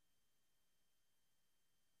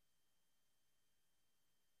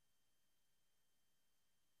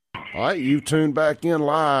 All right, you tuned back in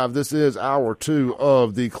live. This is hour 2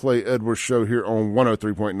 of the Clay Edwards Show here on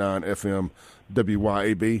 103.9 FM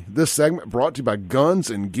WYAB. This segment brought to you by Guns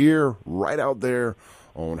and Gear right out there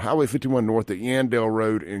on Highway 51 North at Yandell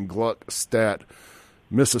Road in Gluckstadt,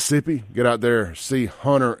 Mississippi. Get out there, see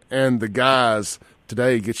Hunter and the guys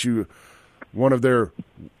today. Get you one of their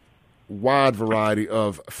wide variety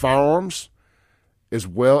of firearms, as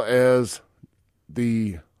well as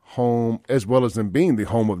them being the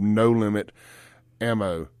home of No Limit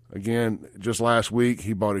Ammo. Again, just last week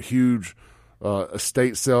he bought a huge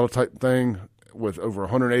estate sale type thing with over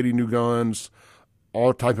 180 new guns,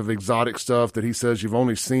 all type of exotic stuff that he says you've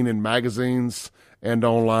only seen in magazines and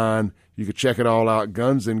online. You can check it all out.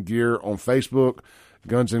 Guns and Gear on Facebook,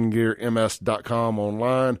 gunsandgearms.com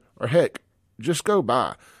online, or heck, just go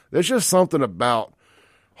by. There's just something about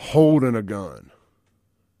holding a gun.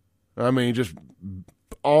 I mean, just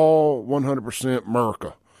all 100%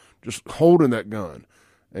 America, just holding that gun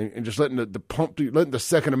and just letting letting the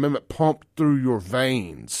Second Amendment pump through your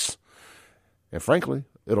veins. And frankly,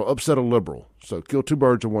 it'll upset a liberal. So kill 2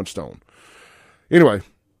 birds with 1 stone. Anyway,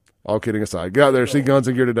 all kidding aside, get out there, see Guns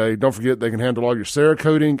and Gear today. Don't forget they can handle all your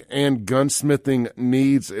Cerakoting and gunsmithing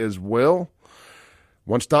needs as well.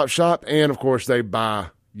 One-stop shop, and of course they buy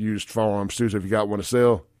used firearms too. So if you got one to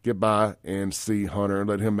sell, get by and see Hunter and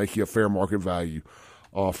let him make you a fair market value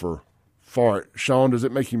offer for it. Sean, does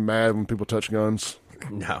it make you mad when people touch guns?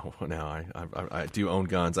 No. I do own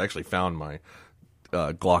guns. I actually found my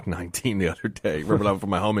Glock 19 the other day. Remember for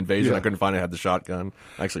my home invasion, I couldn't find it. I had the shotgun.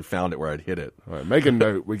 I actually found it where I'd hit it. All right, make a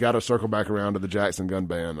note. We got to circle back around to the Jackson gun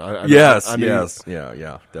ban. Yes,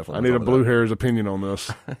 yeah, definitely. I need a blue hair's opinion on this.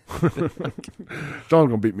 John's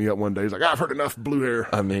gonna beat me up one day. He's like, I've heard enough blue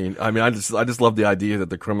hair. I mean, I just love the idea that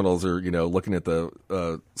the criminals are, looking at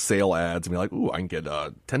the sale ads and be like, ooh, I can get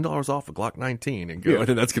 $10 off a Glock 19 and go,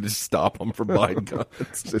 and that's going to stop them from buying guns.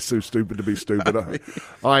 It's so stupid to be stupid. All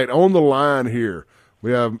right, on the line here,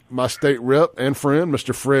 we have my state rep and friend,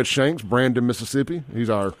 Mr. Fred Shanks, Brandon, Mississippi. He is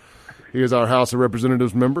our House of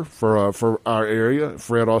Representatives member for our area.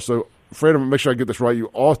 Fred, make sure I get this right. You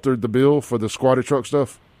authored the bill for the squatted truck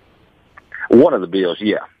stuff. One of the bills,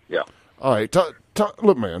 yeah. All right,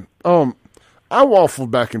 look, man. I waffled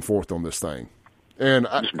back and forth on this thing, and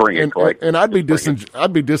just bring it, Clay. And I'd be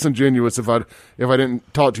disingenuous if I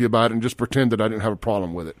didn't talk to you about it and just pretend that I didn't have a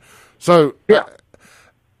problem with it. So yeah.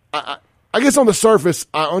 I guess on the surface,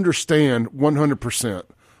 I understand 100%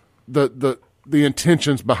 the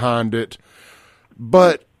intentions behind it,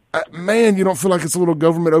 but man, you don't feel like it's a little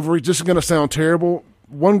government overreach? This is going to sound terrible.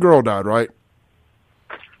 1 girl died, right?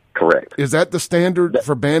 Correct. Is that the standard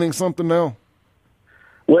for banning something now?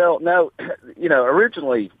 Well, no.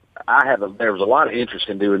 Originally, there was a lot of interest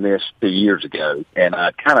in doing this 2 years ago, and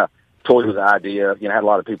I kind of toyed with the idea. I had a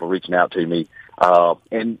lot of people reaching out to me,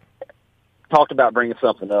 and talked about bringing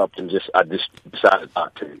something up, and I just decided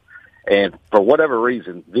not to. And for whatever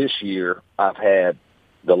reason, this year I've had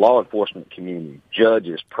the law enforcement community,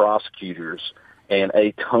 judges, prosecutors, and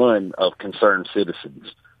a ton of concerned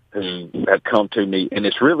citizens who have come to me. And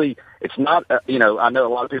it's not, I know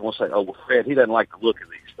a lot of people will say, oh, well, Fred, he doesn't like the look of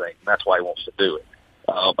these things, and that's why he wants to do it.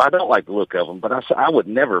 I don't like the look of them, but I would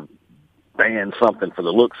never ban something for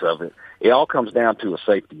the looks of it. It all comes down to a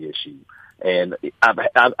safety issue. And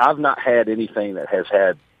I've not had anything that has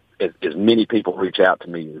had as many people reach out to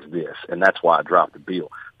me as this, and that's why I dropped the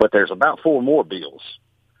bill. But there's about 4 more bills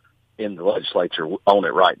in the legislature on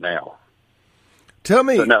it right now. Tell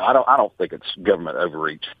me, so no, I don't think it's government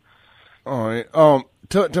overreach. All right,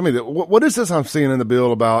 tell me that. What is this I'm seeing in the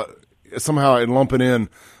bill about somehow lumping in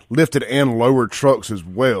lifted and lowered trucks as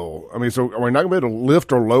well? I mean, so are we not going to be able to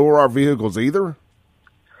lift or lower our vehicles either?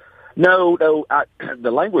 No.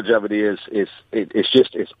 The language of it is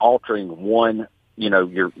it's altering one.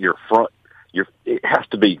 Your front. It has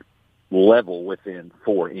to be level within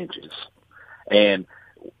 4 inches, and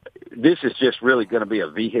this is just really going to be a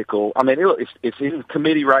vehicle. I mean, it's in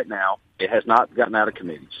committee right now. It has not gotten out of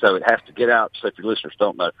committee, so it has to get out. So if your listeners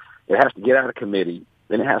don't know, it has to get out of committee.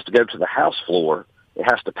 Then it has to go to the House floor. It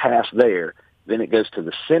has to pass there. Then it goes to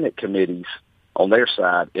the Senate committees on their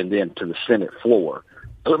side, and then to the Senate floor.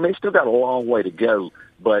 So, I mean, it's still got a long way to go,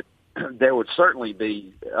 but there would certainly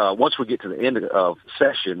be, once we get to the end of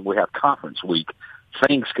session, we have conference week.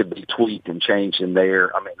 things could be tweaked and changed in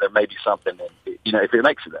there. I mean, there may be something, if it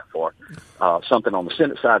makes it that far, something on the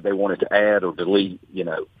Senate side they wanted to add or delete,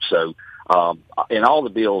 So, and all the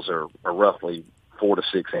bills are roughly 4 to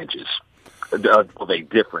 6 inches of a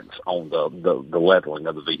difference on the leveling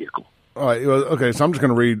of the vehicle. All right. Well, okay. So I'm just going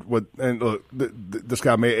to read what, and look, this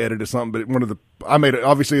guy may edit or something, but I made it.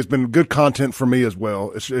 Obviously, it's been good content for me as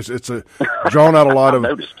well. It's drawn out a lot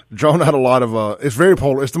of, it's very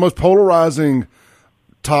polar. It's the most polarizing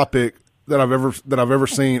topic that I've ever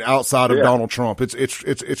seen outside of Donald Trump.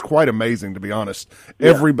 It's quite amazing, to be honest.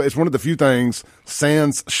 Yeah. It's one of the few things,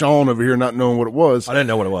 sans SHAUN over here not knowing what it was. I didn't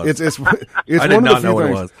know what it was. It's I did not know what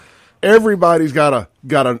it was. Everybody's got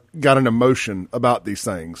an emotion about these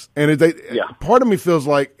things, and part of me feels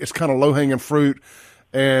like it's kind of low hanging fruit,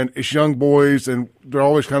 and it's young boys, and they're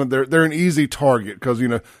always they're an easy target because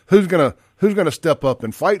who's gonna step up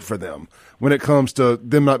and fight for them when it comes to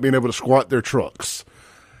them not being able to squat their trucks.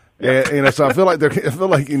 And so I feel like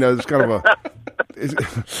it's kind of a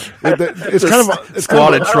it's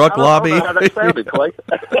squatted truck lobby. That sounded, Clay.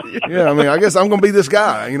 Yeah, I mean, I guess I'm going to be this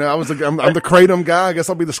guy. I'm the kratom guy. I guess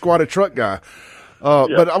I'll be the squatted truck guy.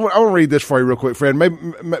 But I want to read this for you real quick, Fred.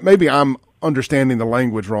 Maybe I'm understanding the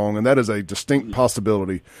language wrong, and that is a distinct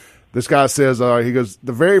possibility. This guy says, he goes,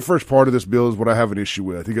 the very first part of this bill is what I have an issue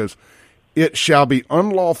with. He goes, it shall be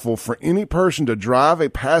unlawful for any person to drive a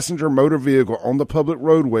passenger motor vehicle on the public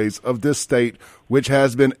roadways of this state which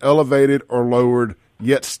has been elevated or lowered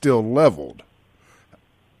yet still leveled.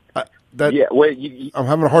 I'm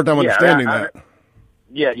having a hard time understanding that.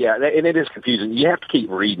 And it is confusing. You have to keep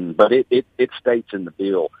reading, but it states in the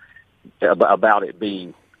bill about it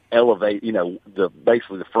being elevated,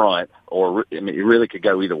 basically the front, or it really could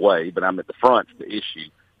go either way, but I'm at the front's the issue,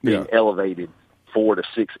 being elevated 4 to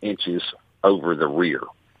 6 inches over the rear.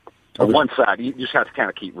 On one side, you just have to kind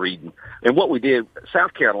of keep reading. And what we did,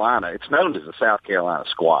 South Carolina, it's known as the South Carolina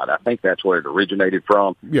squat. I think that's where it originated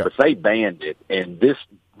from. Yeah. But they banned it, and this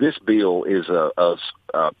bill is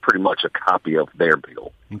pretty much a copy of their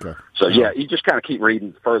bill. Okay. So you just kind of keep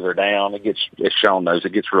reading further down. It gets, as Sean knows,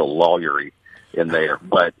 it gets real lawyery in there.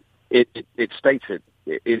 But it states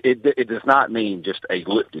it does not mean just a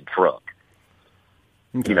lifted truck.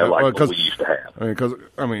 Okay. Like what we used to have.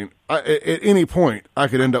 At any point, I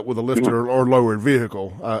could end up with a lifted or lowered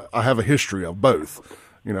vehicle. I have a history of both.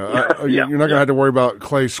 You're not going to have to worry about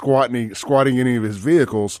Clay squatting any of his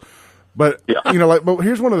vehicles. But, but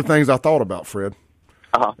here's one of the things I thought about, Fred.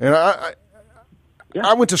 Uh-huh. And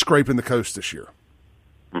I went to Scraping the Coast this year.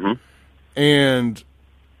 Mm-hmm. And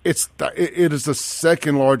it is the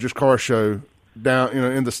second largest car show down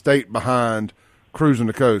in the state behind Cruising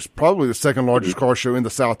the Coast, probably the second largest car show in the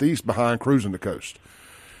Southeast behind Cruising the Coast.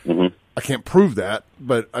 Mm-hmm. I can't prove that,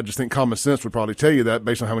 but I just think common sense would probably tell you that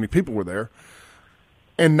based on how many people were there.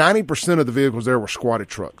 And 90% of the vehicles there were squatted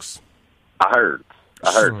trucks. I heard.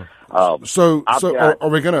 So are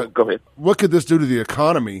we going to go ahead? What could this do to the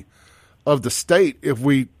economy of the state if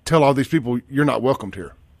we tell all these people you're not welcomed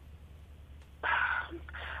here?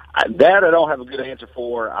 That I don't have a good answer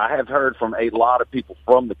for. I have heard from a lot of people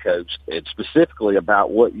from the coast, and specifically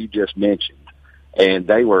about what you just mentioned. And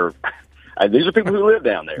they were, these are people who live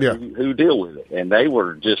down there, who deal with it, and they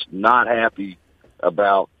were just not happy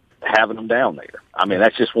about having them down there. I mean,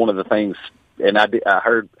 that's just one of the things. And I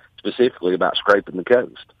heard specifically about Scraping the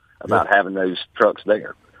Coast, about having those trucks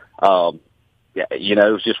there.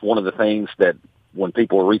 It's just one of the things that when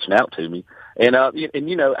people were reaching out to me. And I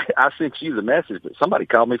sent you the message, but somebody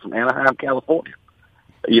called me from Anaheim, California.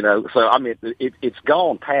 So I mean, it's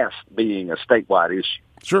gone past being a statewide issue.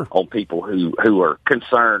 Sure. On people who are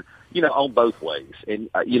concerned, on both ways. And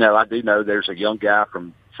I do know there's a young guy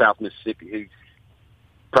from South Mississippi who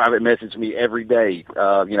private messaged me every day.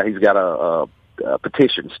 He's got a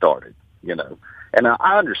petition started. And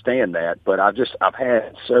I understand that, but I've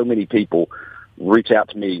had so many people reach out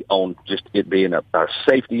to me on just it being a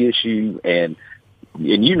safety issue, and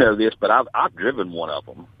this, but I've driven one of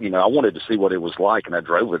them. I wanted to see what it was like, and I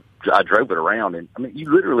drove it around, and I mean,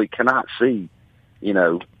 you literally cannot see,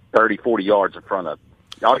 30, 40 yards in front of.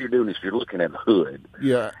 All you're doing is you're looking at the hood.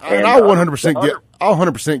 Yeah, and I'll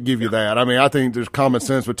 100% give you that. I mean, I think there's common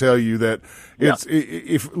sense would tell you that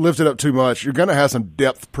if lifted up too much, you're going to have some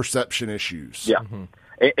depth perception issues. Yeah,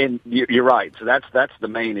 and you're right. So that's the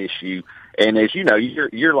main issue. And as you know,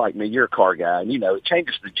 you're like me, you're a car guy, and it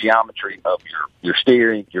changes the geometry of your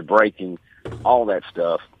steering, your braking, all that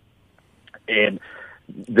stuff. And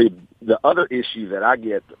the other issue that I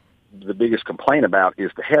get the biggest complaint about is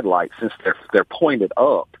the headlights. Since they're pointed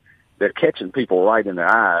up, they're catching people right in their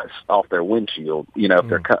eyes off their windshield. If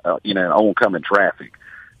they're in oncoming traffic.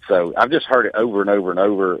 So I've just heard it over and over and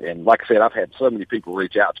over. And like I said, I've had so many people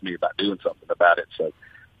reach out to me about doing something about it. So,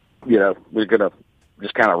 we're going to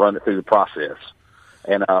just kind of run it through the process.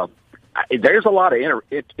 And there's a lot of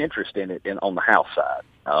interest in it on the House side.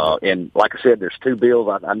 And like I said, there's 2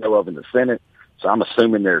 bills I know of in the Senate. So I'm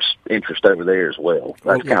assuming there's interest over there as well.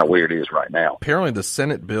 That's kind of where it is right now. Apparently, the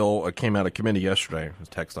Senate bill came out of committee yesterday. The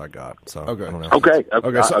text I got. So okay, I don't know. Okay.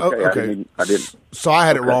 I didn't. So I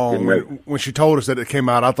had it wrong when she told us that it came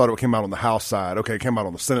out. I thought it came out on the House side. Okay, it came out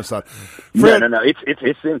on the Senate side. Fred, no.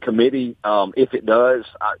 It's in committee. If it does,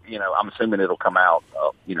 I'm assuming it'll come out.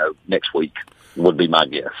 Next week would be my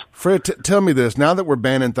guess. Fred, tell me this: now that we're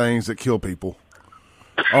banning things that kill people.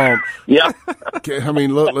 Yeah. I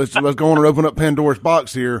mean, look, let's go on and open up Pandora's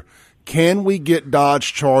box here. Can we get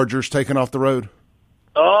Dodge Chargers taken off the road?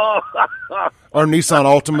 Oh, or Nissan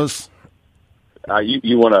Altimas?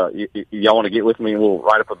 y'all want to get with me and we'll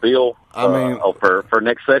write up a bill? For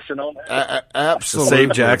next session on that. Absolutely, the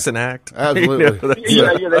Save Jackson Act. Absolutely.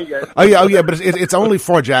 Yeah, there you go. Oh yeah, but it's only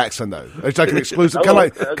for Jackson though. It's like an exclusive,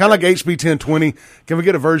 kind of like HB 1020. Can we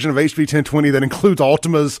get a version of HB 1020 that includes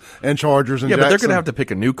Altimas and Chargers and Jackson? But they're going to have to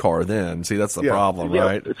pick a new car then. See, that's the problem,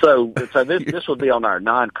 right? So this would be on our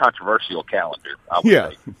non-controversial calendar. Yeah.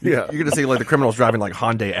 You're going to see like the criminals driving like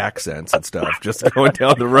Hyundai Accents and stuff, just going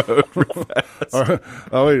down the road real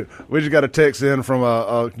fast. We just got a text in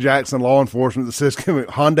from Jackson law enforcement that says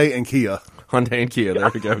Hyundai and Kia. Hyundai and Kia. There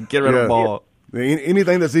we go. Get rid of them all.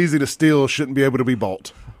 Anything that's easy to steal shouldn't be able to be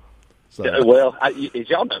bought. So. Well, as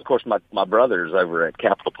y'all know, of course, my brother's over at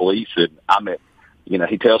Capitol Police, and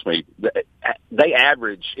he tells me that they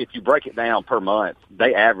average, if you break it down per month,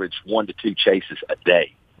 they average 1 to 2 chases a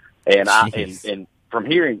day. And and from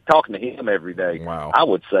talking to him every day, wow. I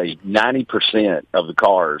would say 90% of the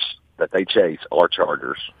cars that they chase are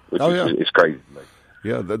Chargers, which is crazy to me.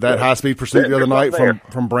 Yeah, that high-speed pursuit the other night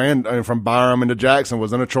from Byram into Jackson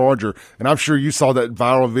was in a Charger. And I'm sure you saw that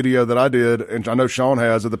viral video that I did, and I know Sean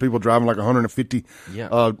has, of the people driving like 150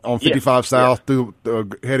 on 55 South through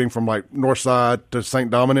heading from like North Side to St.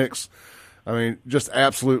 Dominic's. I mean, just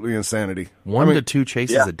absolutely insanity. 1 to 2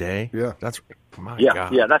 chases a day? Yeah. That's God.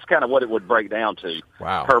 Yeah, that's kind of what it would break down to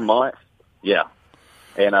per month. Yeah.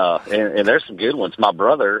 And there's some good ones. My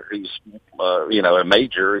brother, who's, a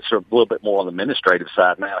major, it's a little bit more on the administrative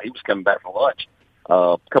side now. He was coming back from lunch,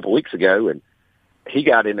 a couple of weeks ago, and he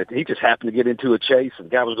just happened to get into a chase, and the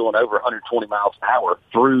guy was going over 120 miles an hour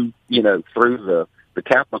through the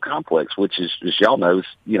Capitol complex, which is, as y'all know,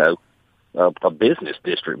 is, a business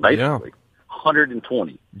district, basically. Yeah.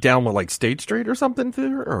 120. Down with like State Street or something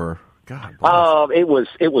through, or God? It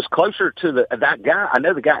was closer to that guy. I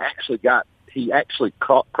know the guy he actually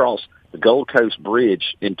crossed the Gold Coast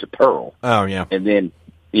Bridge into Pearl. Oh, yeah. And then,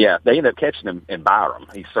 they ended up catching him in Byram.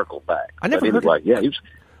 He circled back. I never heard it. Yeah,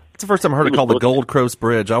 it's the first time I heard it called the Gold Coast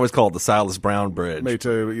Bridge. I always call it the Silas Brown Bridge. Me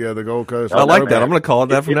too. Yeah, the Gold Coast. I like that. I'm going to call it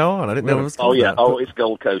that from now on. I didn't know it was called that. It's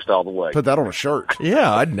Gold Coast all the way. Put that on a shirt.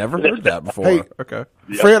 Yeah, I'd never heard that before. Hey, okay.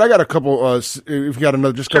 Fred, I got a couple, if you got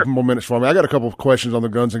just a couple more minutes for me, I got a couple of questions on the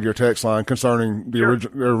Guns and Gear text line concerning the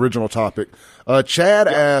original topic. Chad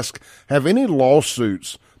asked, have any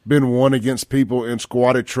lawsuits been won against people in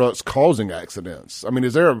squatted trucks causing accidents? I mean,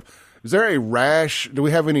 is there a rash? Do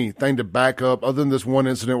we have anything to back up other than this one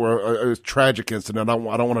incident where a tragic incident? I don't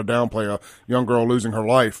want to downplay a young girl losing her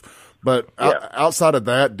life, but outside of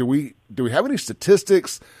that, do we have any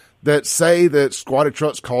statistics that say that squatted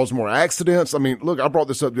trucks cause more accidents? I mean, look, I brought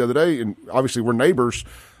this up the other day, and obviously we're neighbors.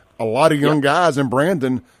 A lot of young guys in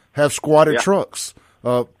Brandon have squatted trucks.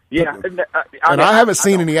 And I haven't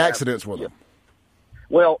seen any accidents with them.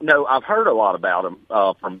 Well, no, I've heard a lot about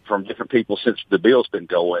them from different people since the bill's been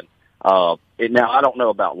going. Now, I don't know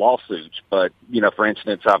about lawsuits, but, for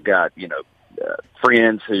instance, I've got,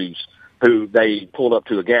 friends who they pulled up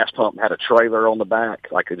to a gas pump and had a trailer on the back,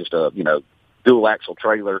 like just a, dual axle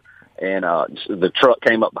trailer. And the truck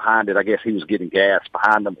came up behind it. I guess he was getting gas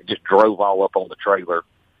behind them. It just drove all up on the trailer,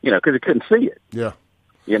 because he couldn't see it. Yeah.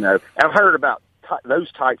 I've heard about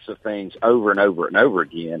those types of things over and over and over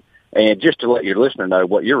again. And just to let your listener know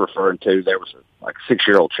what you're referring to, there was a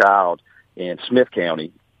 6-year-old child in Smith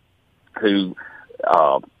County who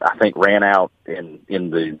I think ran out in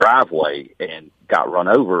the driveway and got run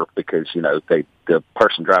over because the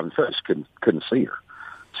person driving the truck couldn't see her.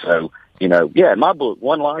 So in my book,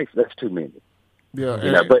 one life, that's too many.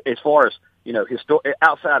 Yeah, but as far as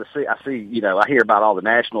outside of I hear about all the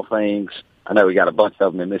national things. I know we got a bunch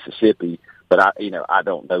of them in Mississippi, but I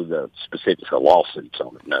don't know the specifics of lawsuits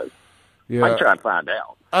on it. No. Yeah. I can try and find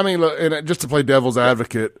out. I mean, look, and just to play devil's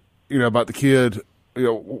advocate, about the kid,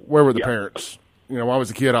 where were the parents? when I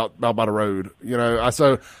was a kid out by the road.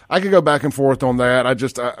 So I could go back and forth on that.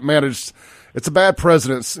 It's a bad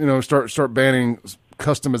precedence, start banning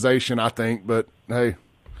customization, I think. But, hey,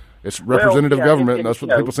 it's representative government, and that's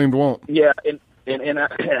what people seem to want. Yeah, and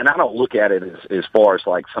I don't look at it as far as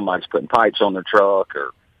like somebody's putting pipes on their truck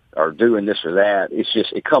or doing this or that. It's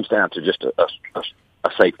just it comes down to just a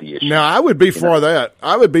safety issue. Now, I would be for that.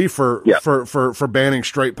 I would be for banning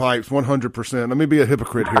straight pipes 100%. Let me be a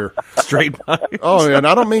hypocrite here. Straight pipes? Oh, yeah, and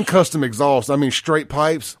I don't mean custom exhaust. I mean straight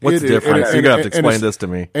pipes. What's the difference? You're going to have to explain this to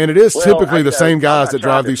me. And it is typically the same guys that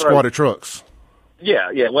drive these squatted trucks. Yeah.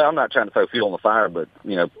 Well, I'm not trying to throw fuel on the fire, but,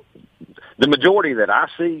 the majority that I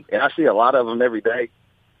see, and I see a lot of them every day,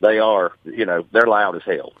 they are, they're loud as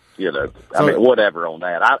hell. Whatever on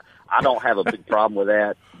that. I don't have a big problem with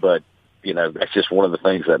that, but, that's just one of the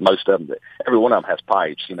things that most of them, every one of them has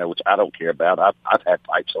pipes, which I don't care about. I've had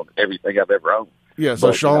pipes on everything I've ever owned. Yeah,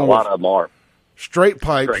 so Sean, a lot of them are. Straight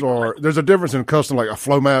pipes there's a difference in custom, like a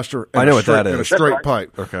Flowmaster and a straight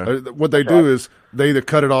pipe. Okay. What they do is they either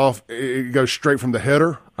cut it off, it goes straight from the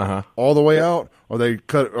header all the way out, or they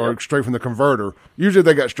cut or straight from the converter. Usually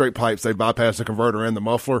they got straight pipes, they bypass the converter and the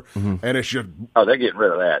muffler, and it's just... Oh, they're getting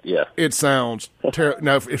rid of that, yeah. It sounds terrible.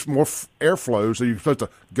 Now, it's more airflow, so you're supposed to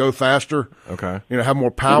go faster, have more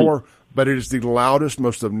power, but it is the loudest,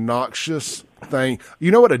 most obnoxious thing.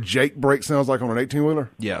 You know what a Jake brake sounds like on an 18-wheeler?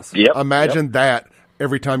 Yes. Yep. Imagine that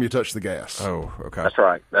every time you touch the gas. Oh, okay. That's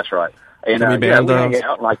right. And we hang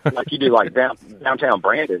out like you do, like downtown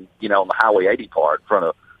Brandon, on the Highway 80 part in front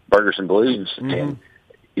of Burgers and Blues, and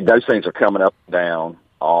those things are coming up and down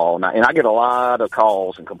all night. And I get a lot of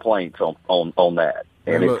calls and complaints on that.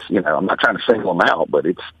 And it's I'm not trying to single them out, but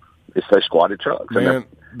it's those squatted trucks. Man,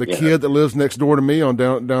 the kid that lives next door to me on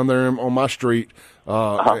down there on my street.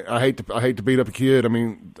 I hate to beat up a kid. I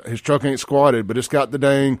mean, his truck ain't squatted, but it's got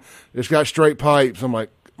straight pipes. I'm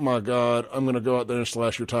like, my God, I'm going to go out there and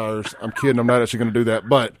slash your tires. I'm kidding. I'm not actually going to do that,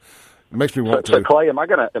 but it makes me want to. So Clay, am I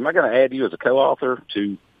going to add you as a co-author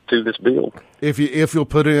to this bill? If you'll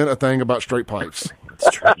put in a thing about straight pipes.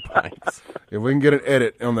 Straight pipes. If we can get an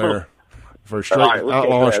edit on there for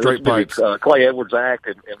outlawing straight pipes. Clay Edwards Act,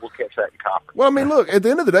 and we'll catch that in Congress. Well, I mean, look, at the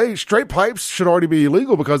end of the day, straight pipes should already be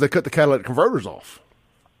illegal because they cut the catalytic converters off.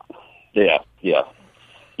 Yeah.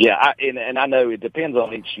 And I know it depends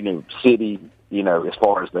on each city, as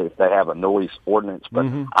far as they have a noise ordinance, but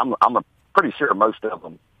I'm pretty sure most of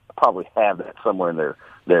them probably have that somewhere in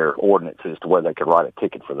their ordinances to where they could write a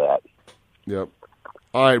ticket for that. Yep.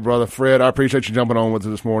 All right, brother Fred, I appreciate you jumping on with us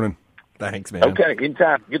this morning. Thanks, man. Okay, good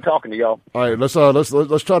time. Good talking to y'all. All right, let's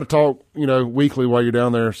try to talk, weekly while you're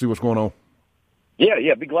down there, see what's going on.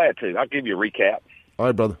 Yeah, be glad to. I'll give you a recap. All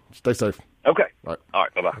right, brother. Stay safe. Okay. All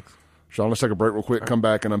right. Bye-bye. Sean, let's take a break real quick, come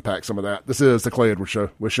back and unpack some of that. This is the Clay Edwards Show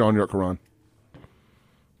with Shaun YURTKURAN.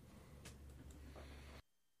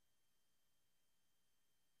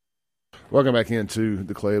 Welcome back into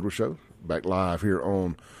the Clay Edwards Show, back live here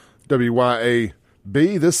on WYAB.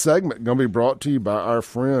 This segment going to be brought to you by our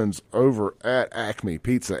friends over at Acme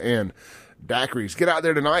Pizza and Daiquiris. Get out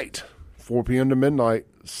there tonight, 4 p.m. to midnight,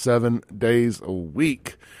 7 days a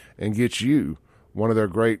week, and get you one of their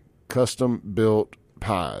great custom-built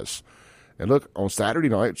pies. And look, on Saturday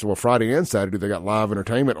nights, Friday and Saturday, they got live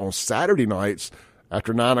entertainment. On Saturday nights,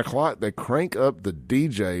 after 9 o'clock, they crank up the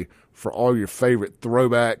DJ for all your favorite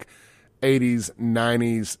throwback 80s,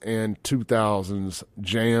 90s, and 2000s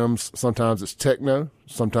jams. Sometimes it's techno.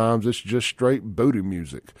 Sometimes it's just straight booty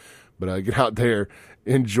music. But get out there,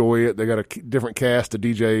 enjoy it. They got a different cast of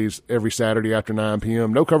DJs every Saturday after 9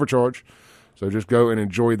 p.m. No cover charge. So just go and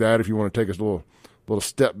enjoy that if you want to take a little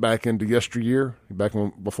step back into yesteryear,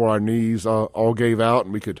 before our knees all gave out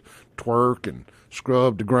and we could twerk and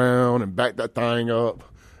scrub the ground and back that thing up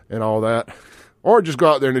and all that. Or just go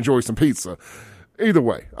out there and enjoy some pizza. Either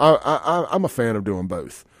way, I'm a fan of doing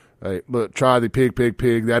both. Hey, look, try the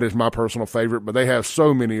pig. That is my personal favorite, but they have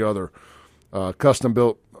so many other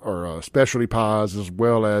custom-built or specialty pies, as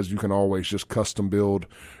well as you can always just custom build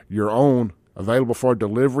your own, available for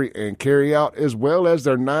delivery and carry out, as well as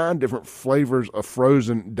their 9 different flavors of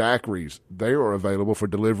frozen daiquiris. They are available for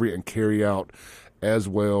delivery and carry out as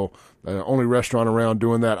well. Only restaurant around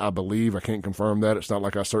doing that, I believe. I can't confirm that. It's not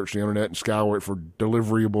like I searched the internet and scoured for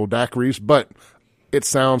deliverable daiquiris, but it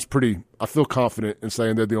sounds pretty, I feel confident in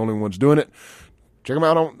saying they're the only ones doing it. Check them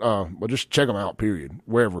out just check them out, period.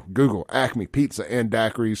 Wherever. Google Acme Pizza and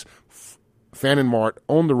Daiquiris, Fannin Mart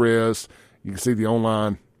on the res. You can see the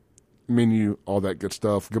online menu, all that good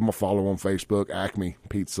stuff. Give them a follow on Facebook, Acme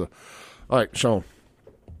Pizza. All right, Sean,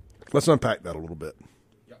 let's unpack that a little bit.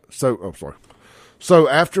 So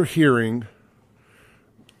after hearing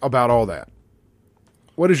about all that,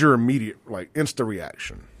 what is your immediate, instant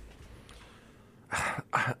reaction?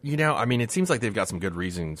 I mean, it seems like they've got some good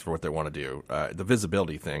reasons for what they want to do. The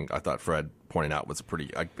visibility thing, I thought Fred pointed out, was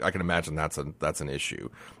I can imagine that's an issue.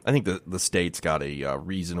 I think the state's got a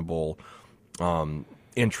reasonable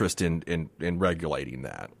interest in regulating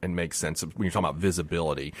that, and makes sense when you're talking about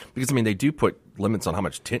visibility. Because, I mean, they do put limits on how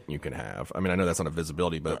much tint you can have. I mean, I know that's not a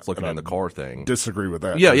visibility, but it's looking in the car thing. Disagree with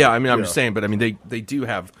that. Yeah. I mean, I'm just saying, but I mean, they do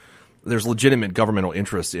have. There's legitimate governmental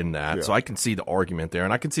interest in that, so I can see the argument there,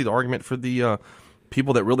 and I can see the argument for the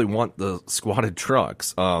people that really want the squatted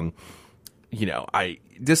trucks.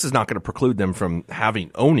 This is not going to preclude them from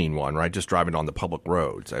owning one, right? Just driving on the public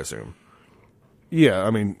roads, I assume. Yeah, I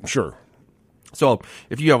mean, sure. So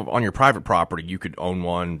if you have on your private property, you could own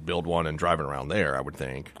one, build one, and drive it around there, I would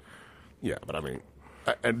think. Yeah, but I mean,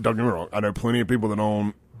 and don't get me wrong, I know plenty of people that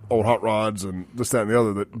own old hot rods and this, that, and the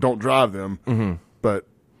other that don't drive them, but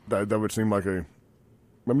that would seem like I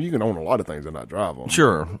mean, you can own a lot of things and not drive them.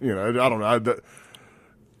 Sure. I don't know.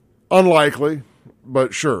 Unlikely,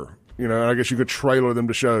 but sure. And I guess you could trailer them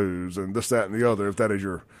to shows and this, that, and the other if that is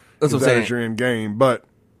your end game. But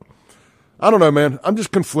I don't know, man. I'm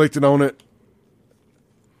just conflicted on it.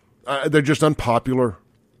 They're just unpopular,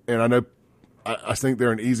 and I know I think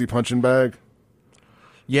they're an easy punching bag.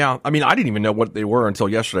 Yeah, I mean, I didn't even know what they were until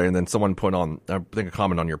yesterday, and then someone put on, I think, a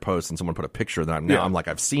comment on your post, and someone put a picture of them. Now I'm like,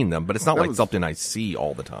 I've seen them, but it's not something I see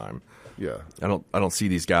all the time. Yeah, I don't see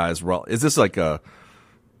these guys. Is this like a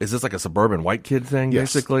suburban white kid thing,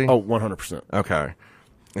 basically? Oh, 100%. Okay,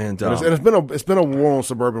 and it's been a war on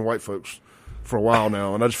suburban white folks for a while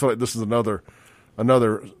now, and I just feel like this is another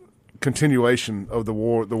continuation of the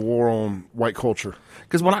war on white culture.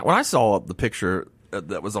 Because when I saw the picture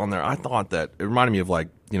that was on there, I thought that it reminded me of what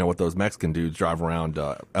those Mexican dudes drive around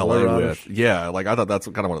L.A. with. Yeah, I thought that's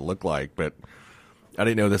kind of what it looked like, but I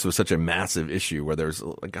didn't know this was such a massive issue where there's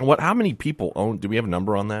how many people own? Do we have a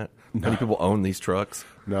number on that? No. How many people own these trucks?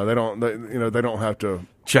 No, they don't. They don't have to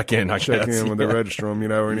check in. Check in when they register them,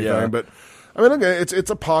 or anything. Yeah. But I mean, look, it's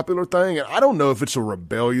a popular thing, and I don't know if it's a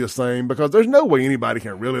rebellious thing because there's no way anybody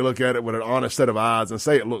can really look at it with an honest set of eyes and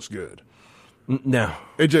say it looks good. No,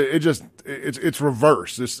 it's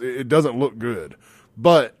reverse. It doesn't look good,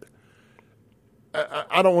 but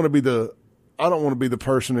I don't want to be the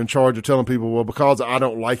person in charge of telling people, well, because I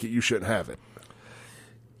don't like it, you shouldn't have it.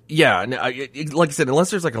 Yeah, like I said,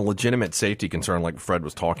 unless there's a legitimate safety concern, like Fred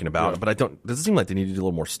was talking about. Yeah. But does it seem like they need to do a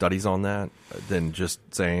little more studies on that than just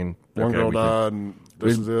saying one girl died and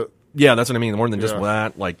this is it? Yeah, that's what I mean. More than just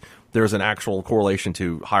that, there's an actual correlation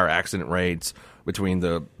to higher accident rates because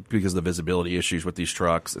of the visibility issues with these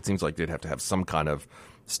trucks. It seems like they'd have to have some kind of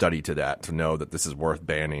study to that to know that this is worth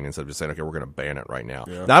banning instead of just saying, okay, we're going to ban it right now.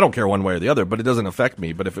 Yeah. Now, I don't care one way or the other, but it doesn't affect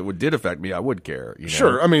me. But if it did affect me, I would care.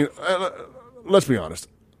 Sure. I mean, let's be honest.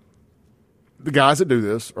 The guys that do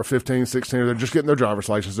this are 15, 16, they're just getting their driver's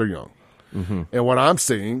license. They're young. Mm-hmm. And what I'm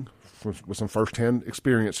seeing with some first-hand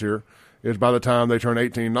experience here is by the time they turn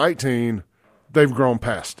 18, 19, they've grown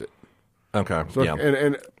past it. Okay. So, yeah.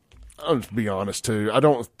 And I'll just be honest, too. I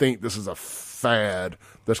don't think this is a fad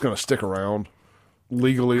that's going to stick around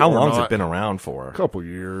legally. How long has it been around for? A couple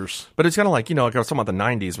years. But it's kind of like I was talking about the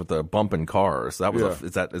 90s with the bumping cars. That was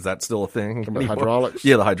is that still a thing? The hydraulics?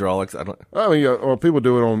 Yeah, the hydraulics. Well, people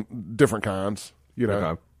do it on different kinds,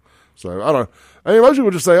 Okay. So, I don't know. I mean, most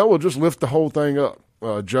people just say, we'll just lift the whole thing up.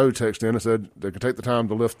 Joe texted in and said they could take the time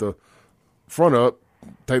to lift the front up,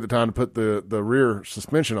 take the time to put the rear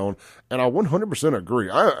suspension on, and I 100% agree.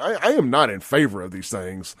 I am not in favor of these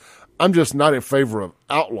things. I'm just not in favor of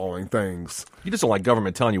outlawing things. You just don't like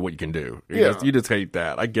government telling you what you can do. You just hate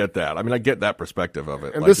that. I get that. I mean, I get that perspective of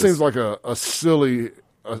it. And this seems like a silly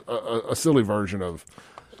version of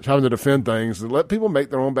having to defend things and let people make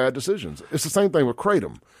their own bad decisions. It's the same thing with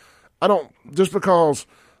Kratom. Just because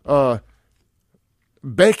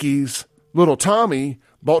Becky's little Tommy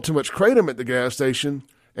bought too much Kratom at the gas station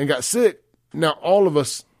and got sick, now all of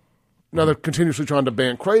us, now they're continuously trying to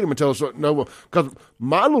ban Kratom and tell us, no, because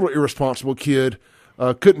my little irresponsible kid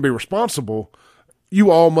couldn't be responsible,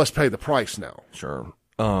 you all must pay the price now. Sure.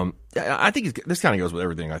 I think this kind of goes with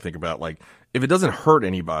everything I think about. If it doesn't hurt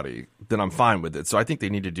anybody, then I'm fine with it. So I think they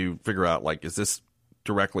need to figure out, is this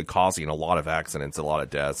directly causing a lot of accidents, a lot of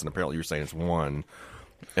deaths? And apparently you're saying it's one.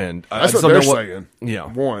 And that's what they're saying. Yeah.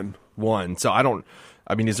 One. So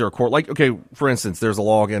is there a court? Okay, for instance, there's a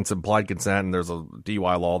law against implied consent and there's a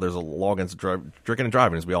DUI law. There's a law against drinking and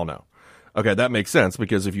driving, as we all know. Okay, that makes sense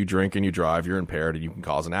because if you drink and you drive, you're impaired and you can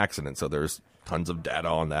cause an accident. So there's tons of data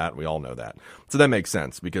on that. We all know that. So that makes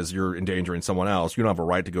sense because you're endangering someone else. You don't have a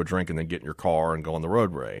right to go drink and then get in your car and go on the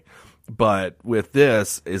roadway. But with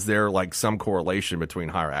this, is there like some correlation between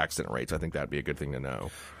higher accident rates? I think that'd be a good thing to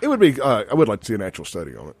know. It would be. I would like to see an actual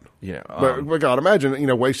study on it. Yeah, But God,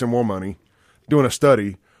 imagine wasting more money doing a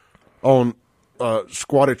study on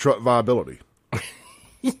squatted truck viability.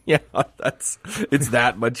 Yeah, it's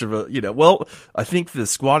that much of a Well, I think the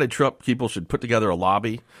squatted truck people should put together a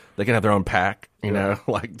lobby. They can have their own pack,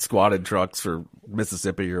 like squatted trucks for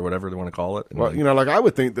Mississippi or whatever they want to call it. Well, like I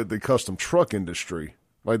would think that the custom truck industry,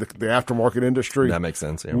 like the aftermarket industry, that makes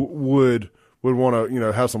sense. Yeah. would want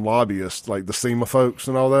to have some lobbyists like the SEMA folks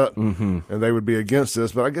and all that, and they would be against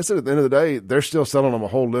this. But I guess at the end of the day, they're still selling them a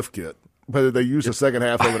whole lift kit. Whether they use the second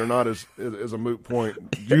half of it or not is a moot point.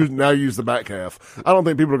 Now use the back half. I don't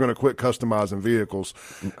think people are going to quit customizing vehicles.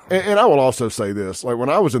 And I will also say this: like when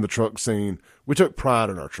I was in the truck scene, we took pride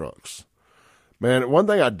in our trucks. Man, one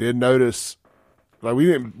thing I did notice, like we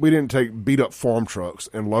didn't take beat up farm trucks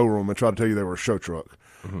and lower them and try to tell you they were a show truck.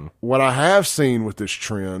 Mm-hmm. What I have seen with this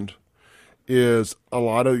trend is a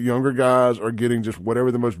lot of younger guys are getting just whatever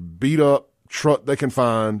the most beat up truck they can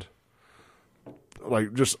find.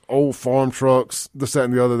 Like just old farm trucks, this, that,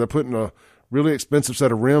 and the other. They're putting a really expensive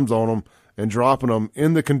set of rims on them and dropping them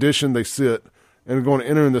in the condition they sit and going to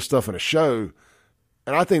enter this stuff in a show.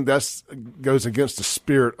 And I think that goes against the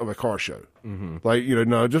spirit of a car show. Mm-hmm. Like,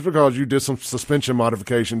 no, just because you did some suspension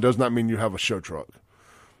modification does not mean you have a show truck.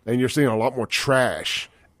 And you're seeing a lot more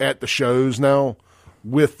trash at the shows now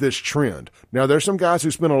with this trend. Now, there's some guys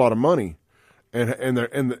who spend a lot of money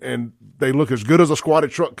and they look as good as a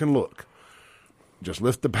squatted truck can look. Just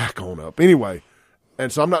lift the back on up. Anyway,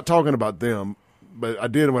 and so I'm not talking about them, but I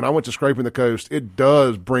did when I went to Scraping the Coast, it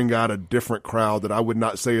does bring out a different crowd that I would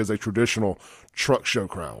not say is a traditional truck show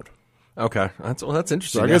crowd. Okay. That's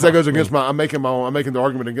interesting. So I guess that goes against I'm making the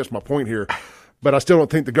argument against my point here, but I still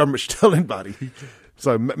don't think the government should tell anybody.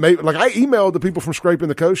 So maybe, like I emailed the people from Scraping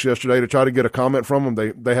the Coast yesterday to try to get a comment from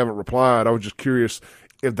them. They haven't replied. I was just curious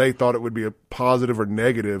if they thought it would be a positive or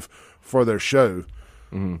negative for their show.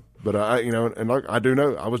 Mm-hmm. But and like I do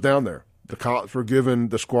know, I was down there. The cops were giving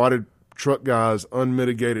the squatted truck guys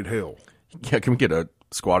unmitigated hell. Yeah, can we get a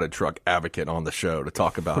squatted truck advocate on the show to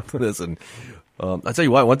talk about this? And I tell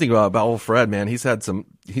you what, one thing about old Fred, man, he's had some.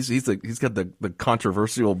 He's got the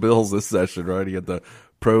controversial bills this session, right? He had the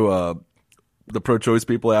pro-choice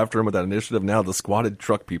people after him with that initiative. Now the squatted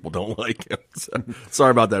truck people don't like him. So,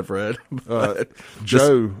 sorry about that, Fred.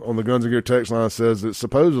 Joe on the Guns and Gear text line says that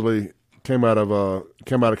supposedly came out of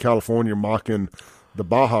California mocking the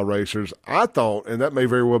Baja racers. I thought, and that may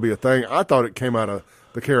very well be a thing, I thought it came out of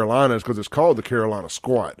the Carolinas because it's called the Carolina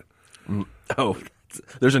Squat. Oh,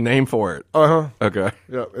 there's a name for it. Uh-huh. Okay.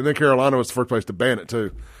 Yeah, and then Carolina was the first place to ban it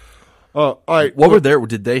too. All right.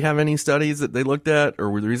 Did they have any studies that they looked at,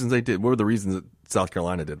 or were the reasons they did? What were the reasons that South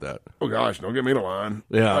Carolina did that? Oh gosh, don't get me in a line.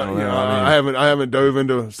 Yeah, I haven't dove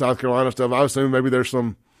into South Carolina stuff. I assume maybe there's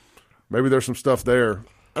some stuff there.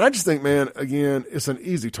 And I just think, man, again, it's an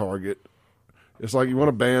easy target. It's like you want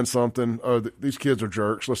to ban something. Oh, these kids are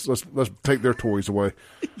jerks. Let's take their toys away.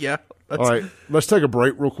 Yeah. All right, let's take a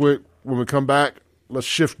break real quick. When we come back, let's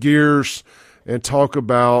shift gears and talk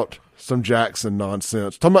about some Jackson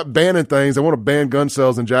nonsense. Talking about banning things. They want to ban gun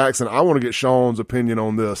sales in Jackson. I want to get Sean's opinion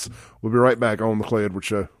on this. We'll be right back on the Clay Edwards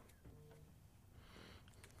Show.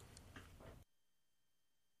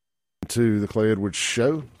 To the Clay Edwards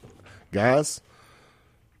Show. Guys,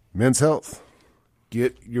 Men's Health.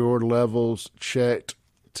 Get your levels checked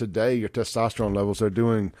today, your testosterone levels. They're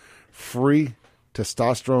doing free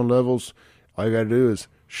testosterone levels. All you got to do is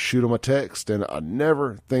shoot them a text, and I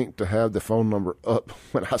never think to have the phone number up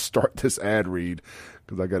when I start this ad read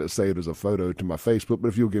because I got it saved as a photo to my Facebook. But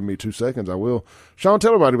if you'll give me 2 seconds, I will. Sean,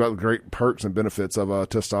 tell everybody about the great perks and benefits of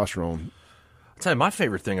testosterone. I'll tell you, my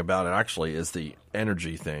favorite thing about it actually is the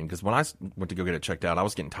energy thing, because when I went to go get it checked out, I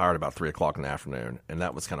was getting tired about 3 o'clock in the afternoon, and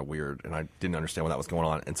that was kind of weird, and I didn't understand what that was going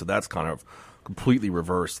on. And so that's kind of completely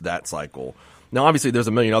reversed that cycle. Now, obviously, there's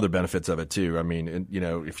a million other benefits of it too. I mean,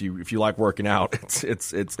 if you like working out,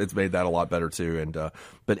 it's made that a lot better too. And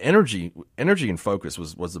but energy and focus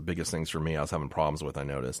was the biggest things for me. I was having problems with. I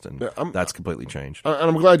noticed, and that's completely changed. And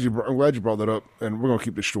I'm glad you brought that up. And we're going to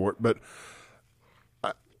keep this short, but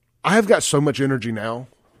I have got so much energy now,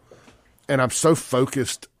 and I'm so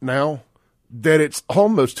focused now that it's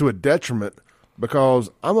almost to a detriment. Because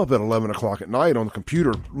I'm up at 11 o'clock at night on the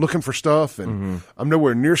computer looking for stuff, and I'm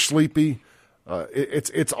nowhere near sleepy.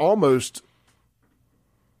 It's almost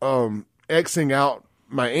Xing out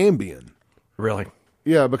my Ambien. Really?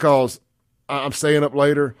 Yeah, because I'm staying up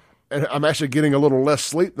later, and I'm actually getting a little less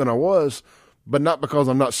sleep than I was, but not because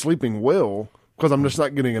I'm not sleeping well, because I'm just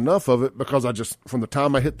not getting enough of it, because I just, from the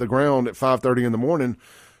time I hit the ground at 5:30 in the morning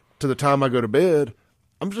to the time I go to bed,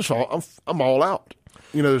 I'm all out.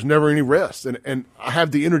 There's never any rest, and I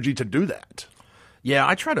have the energy to do that. Yeah,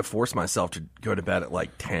 I try to force myself to go to bed at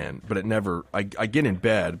like 10, but it never. I get in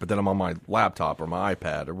bed, but then I'm on my laptop or my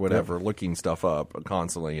iPad or whatever, looking stuff up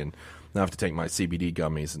constantly, and I have to take my CBD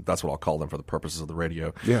gummies, and that's what I'll call them for the purposes of the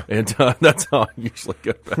radio. Yeah, and that's how I usually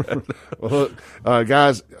go to bed. Well, look,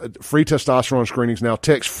 guys, free testosterone screenings now.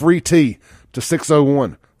 Text free T to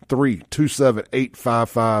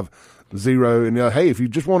 601-327-8550. And hey, if you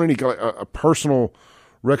just want any a personal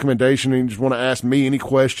recommendation and you just want to ask me any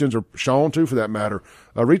questions, or Sean too for that matter,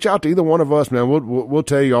 reach out to either one of us, man. We'll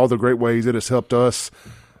tell you all the great ways it has helped us.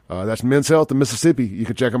 That's Men's Health in Mississippi. You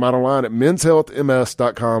can check them out online at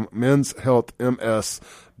menshealthms.com,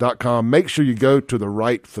 menshealthms.com. Make sure you go to the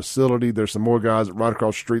right facility. There's some more guys right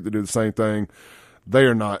across the street that do the same thing. They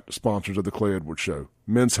are not sponsors of the Clay Edwards Show.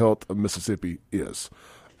 Men's Health of Mississippi is.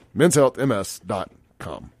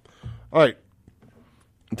 menshealthms.com. All right.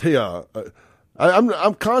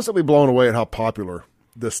 I'm constantly blown away at how popular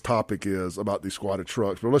this topic is about these squatted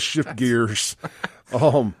trucks. But let's shift gears.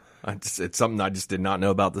 It's something I just did not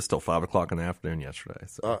know about this till 5 o'clock in the afternoon yesterday.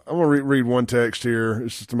 So. I'm going to read one text here.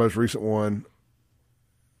 This is the most recent one.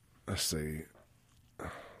 Let's see.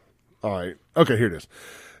 All right. Okay, here it is.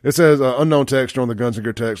 It says, unknown texter on the Guns and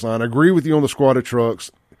Gear text line. I agree with you on the squatted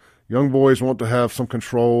trucks. Young boys want to have some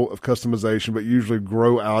control of customization, but usually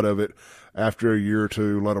grow out of it after a year or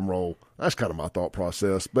two. Let them roll. That's kind of my thought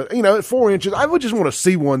process. But, at 4 inches, I would just want to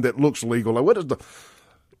see one that looks legal. Like,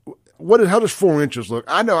 how does 4 inches look?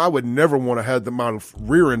 I know I would never want to have my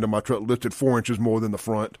rear end of my truck lifted 4 inches more than the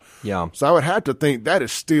front. Yeah. So I would have to think that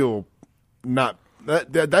is still not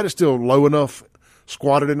that is still low enough,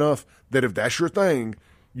 squatted enough that if that's your thing,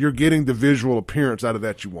 you're getting the visual appearance out of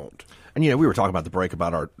that you want. And, we were talking about the break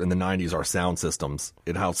about in the 90s, our sound systems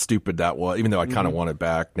and how stupid that was, even though I kind of want it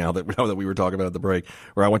back now that we were talking about at the break,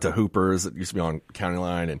 where I went to Hooper's, it used to be on County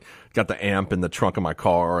Line, and got the amp in the trunk of my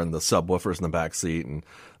car and the subwoofers in the back seat and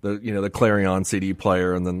the Clarion CD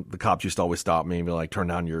player. And then the cops used to always stop me and be like, turn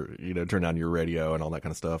down your radio and all that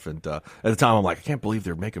kind of stuff. And at the time, I'm like, I can't believe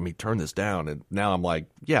they're making me turn this down. And now I'm like,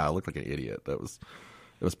 yeah, I look like an idiot. It was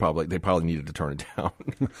probably, they probably needed to turn it down.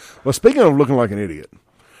 Well, speaking of looking like an idiot,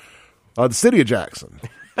 the city of Jackson,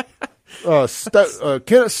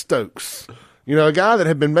 Kenneth Stokes, a guy that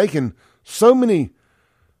had been making so many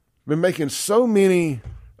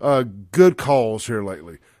good calls here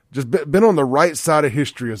lately. Just been on the right side of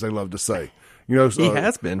history, as they love to say. He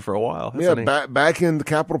has been for a while. Hasn't he? Back in the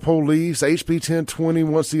Capitol Police, HB 1020.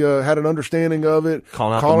 Once he had an understanding of it,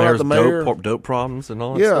 calling out the mayor, dope problems and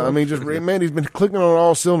all that stuff. He's been clicking on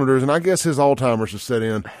all cylinders, and I guess his Alzheimer's has set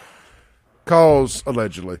in.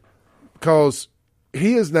 Allegedly. Because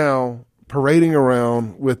he is now parading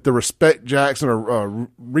around with the Respect Jackson or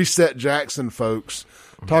Reset Jackson folks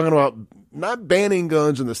talking about not banning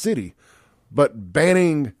guns in the city, but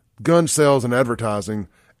banning gun sales and advertising.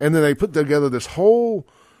 And then they put together this whole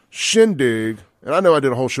shindig. And I know I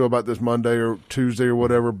did a whole show about this Monday or Tuesday or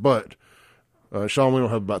whatever, but Sean, we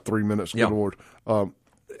don't have about 3 minutes. Good Lord.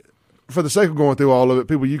 For the sake of going through all of it,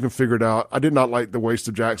 people, you can figure it out. I did not like the waste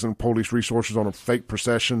of Jackson police resources on a fake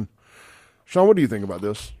procession. Sean, what do you think about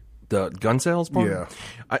this? The gun sales part? Yeah.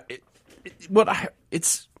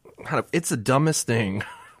 It's the dumbest thing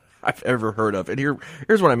I've ever heard of. And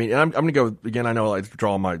here's what I mean. And I'm going to go, again, I know I like to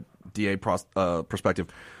draw my DA perspective.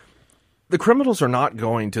 The criminals are not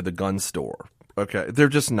going to the gun store. Okay. They're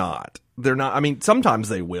just not. They're not. I mean, sometimes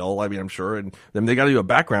they will. I mean, I'm sure. And then they got to do a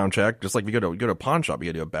background check. Just like you go to a pawn shop, you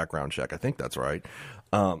got to do a background check. I think that's right.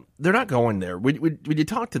 They're not going there. When you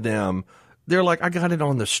talk to them, they're like, I got it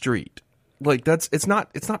on the street. Like it's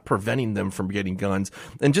not preventing them from getting guns.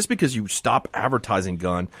 And just because you stop advertising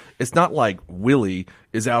gun, it's not like Willie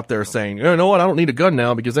is out there saying, you know what, I don't need a gun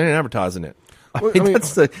now because they ain't advertising it.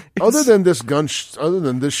 Other than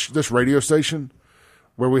this radio station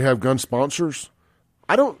where we have gun sponsors,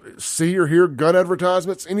 I don't see or hear gun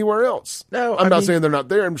advertisements anywhere else. No, I'm not saying they're not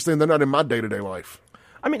there. I'm just saying they're not in my day-to-day life.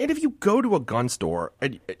 I mean, and if you go to a gun store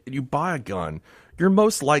and you buy a gun, you're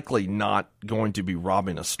most likely not going to be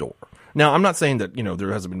robbing a store. Now, I'm not saying that,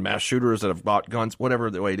 there hasn't been mass shooters that have bought guns,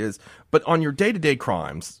 whatever the way it is, but on your day-to-day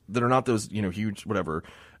crimes that are not those, huge, whatever,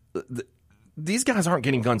 these guys aren't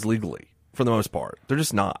getting guns legally for the most part. They're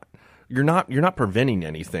just not. You're not preventing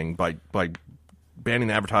anything by banning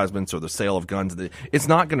the advertisements or the sale of guns. It's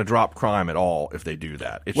not going to drop crime at all if they do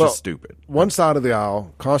that. It's just stupid. One side of the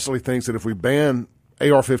aisle constantly thinks that if we ban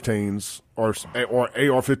AR-15s or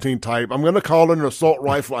AR-15 type, I'm going to call it an assault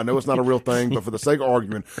rifle. I know it's not a real thing, but for the sake of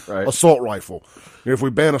argument, right. Assault rifle. If we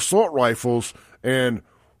ban assault rifles and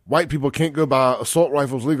white people can't go buy assault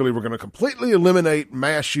rifles legally. We're going to completely eliminate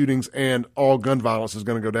mass shootings and all gun violence is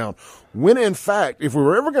going to go down. When in fact, if we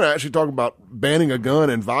were ever going to actually talk about banning a gun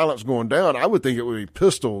and violence going down, I would think it would be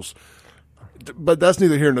pistols. But that's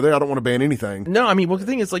neither here nor there. I don't want to ban anything. No, I mean, well, the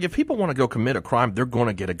thing is, like, if people want to go commit a crime, they're going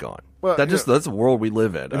to get a gun. Well, that's the world we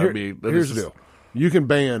live in. Here's the deal: you can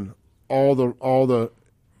ban all the.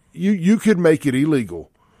 You could make it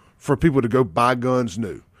illegal for people to go buy guns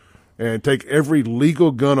new, and take every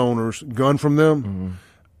legal gun owner's gun from them,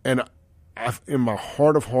 and in my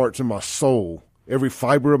heart of hearts, in my soul, every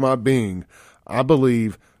fiber of my being, I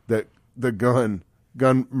believe that the gun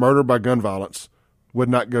murder by gun violence would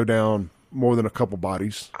not go down more than a couple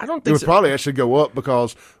bodies. I don't think it would probably actually go up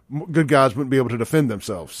because good guys wouldn't be able to defend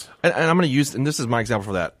themselves. And I'm going to use, and this is my example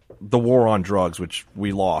for that, the war on drugs, which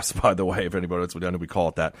we lost, by the way, if anybody knows what we call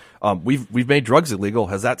it that. We've made drugs illegal.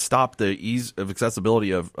 Has that stopped the ease of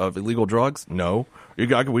accessibility of illegal drugs? No. We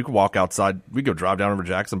could walk outside. We could drive down over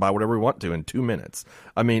Jackson, buy whatever we want to in 2 minutes.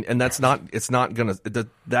 I mean, and that has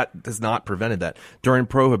not prevented that. During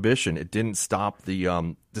Prohibition, it didn't stop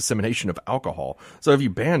the dissemination of alcohol. So if you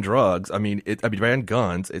ban drugs, ban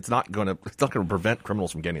guns, it's not going to prevent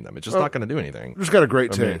criminals from getting them. It's just not going to do anything. Just got a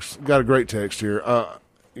great text. Got a great text here.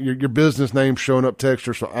 Your business name showing up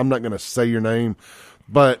texture, so I'm not going to say your name,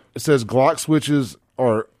 but it says Glock switches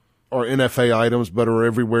are NFA items, but are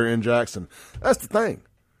everywhere in Jackson. That's the thing.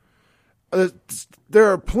 There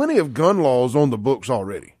are plenty of gun laws on the books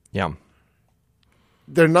already. Yeah,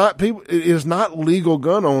 they're not people. It is not legal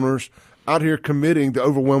gun owners out here committing the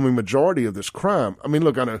overwhelming majority of this crime. I mean,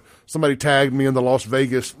 look, I know somebody tagged me in the Las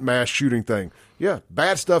Vegas mass shooting thing. Yeah,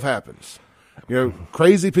 bad stuff happens.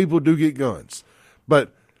 Crazy people do get guns,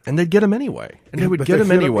 but. And they'd get them anyway. And they would get them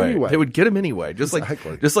anyway. They would get them anyway. Just like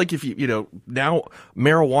if you now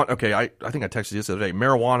marijuana. Okay, I think I texted you this the other day.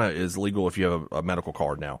 Marijuana is legal if you have a medical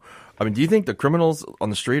card now. I mean, do you think the criminals on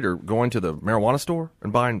the street are going to the marijuana store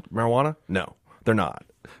and buying marijuana? No, they're not.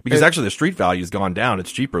 Because actually the street value has gone down.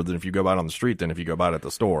 It's cheaper than if you go buy it on the street than if you go buy it at the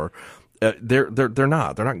store. They're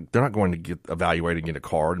not going to get evaluated and get a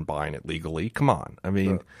card and buying it legally. Come on.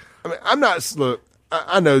 I'm not. Look,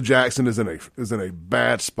 I know Jackson is in a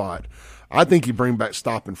bad spot. I think you bring back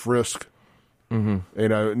stop and frisk.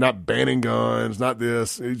 Mm-hmm. Not banning guns, not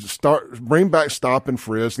this. You just bring back stop and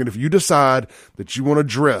frisk. And if you decide that you want to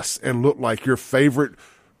dress and look like your favorite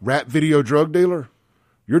rap video drug dealer,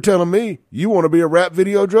 you're telling me you want to be a rap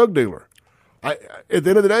video drug dealer. At the end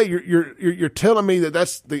of the day, you're telling me that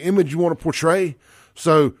that's the image you want to portray.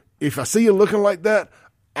 So if I see you looking like that,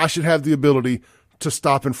 I should have the ability to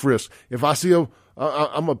stop and frisk. If I see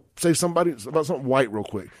I'm going to say about something white real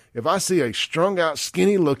quick. If I see a strung out,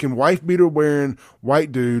 skinny looking, wife beater wearing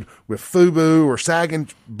white dude with FUBU or sagging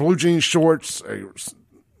blue jean shorts,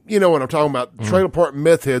 you know what I'm talking about, trailer park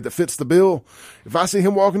meth head that fits the bill. If I see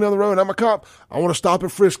him walking down the road and I'm a cop, I want to stop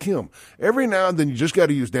and frisk him. Every now and then you just got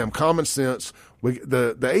to use damn common sense.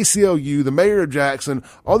 The ACLU, the mayor of Jackson,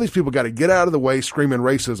 all these people got to get out of the way screaming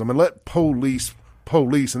racism and let police,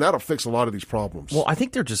 and that'll fix a lot of these problems. Well, I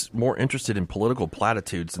think they're just more interested in political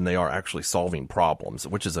platitudes than they are actually solving problems,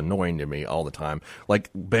 which is annoying to me all the time. Like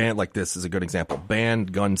this is a good example. Ban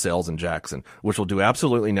gun sales in Jackson, which will do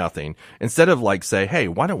absolutely nothing. Instead of say, hey,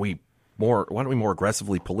 why don't we more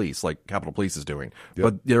aggressively police like Capitol Police is doing? Yep.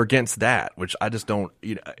 But they're against that, which I just don't.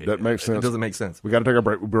 That makes sense. It doesn't make sense. We got to take a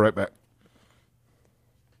break. We'll be right back.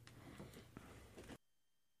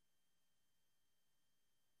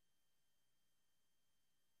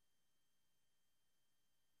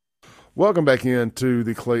 Welcome back into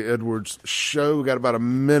the Clay Edwards Show. We got about a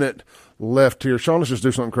minute left here. Sean, let's just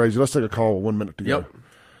do something crazy. Let's take a call with 1 minute to go. Yep.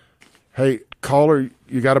 Hey, caller,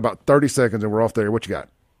 you got about 30 seconds and we're off there. What you got?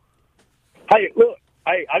 Hey, look,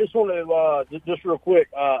 I just wanted to, just real quick,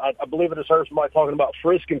 I believe I just heard somebody talking about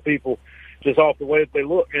frisking people just off the way that they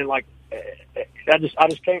look. And, I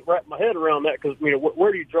just can't wrap my head around that because,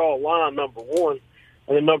 where do you draw a line, number one?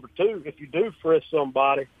 And then number two, if you do frisk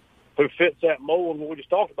somebody who fits that mold what we just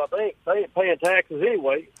talked about, they ain't paying taxes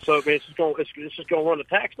anyway. So it's just going to run the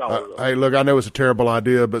tax dollars. Hey, look, I know it's a terrible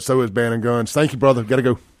idea, but so is banning guns. Thank you, brother. Got to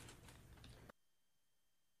go.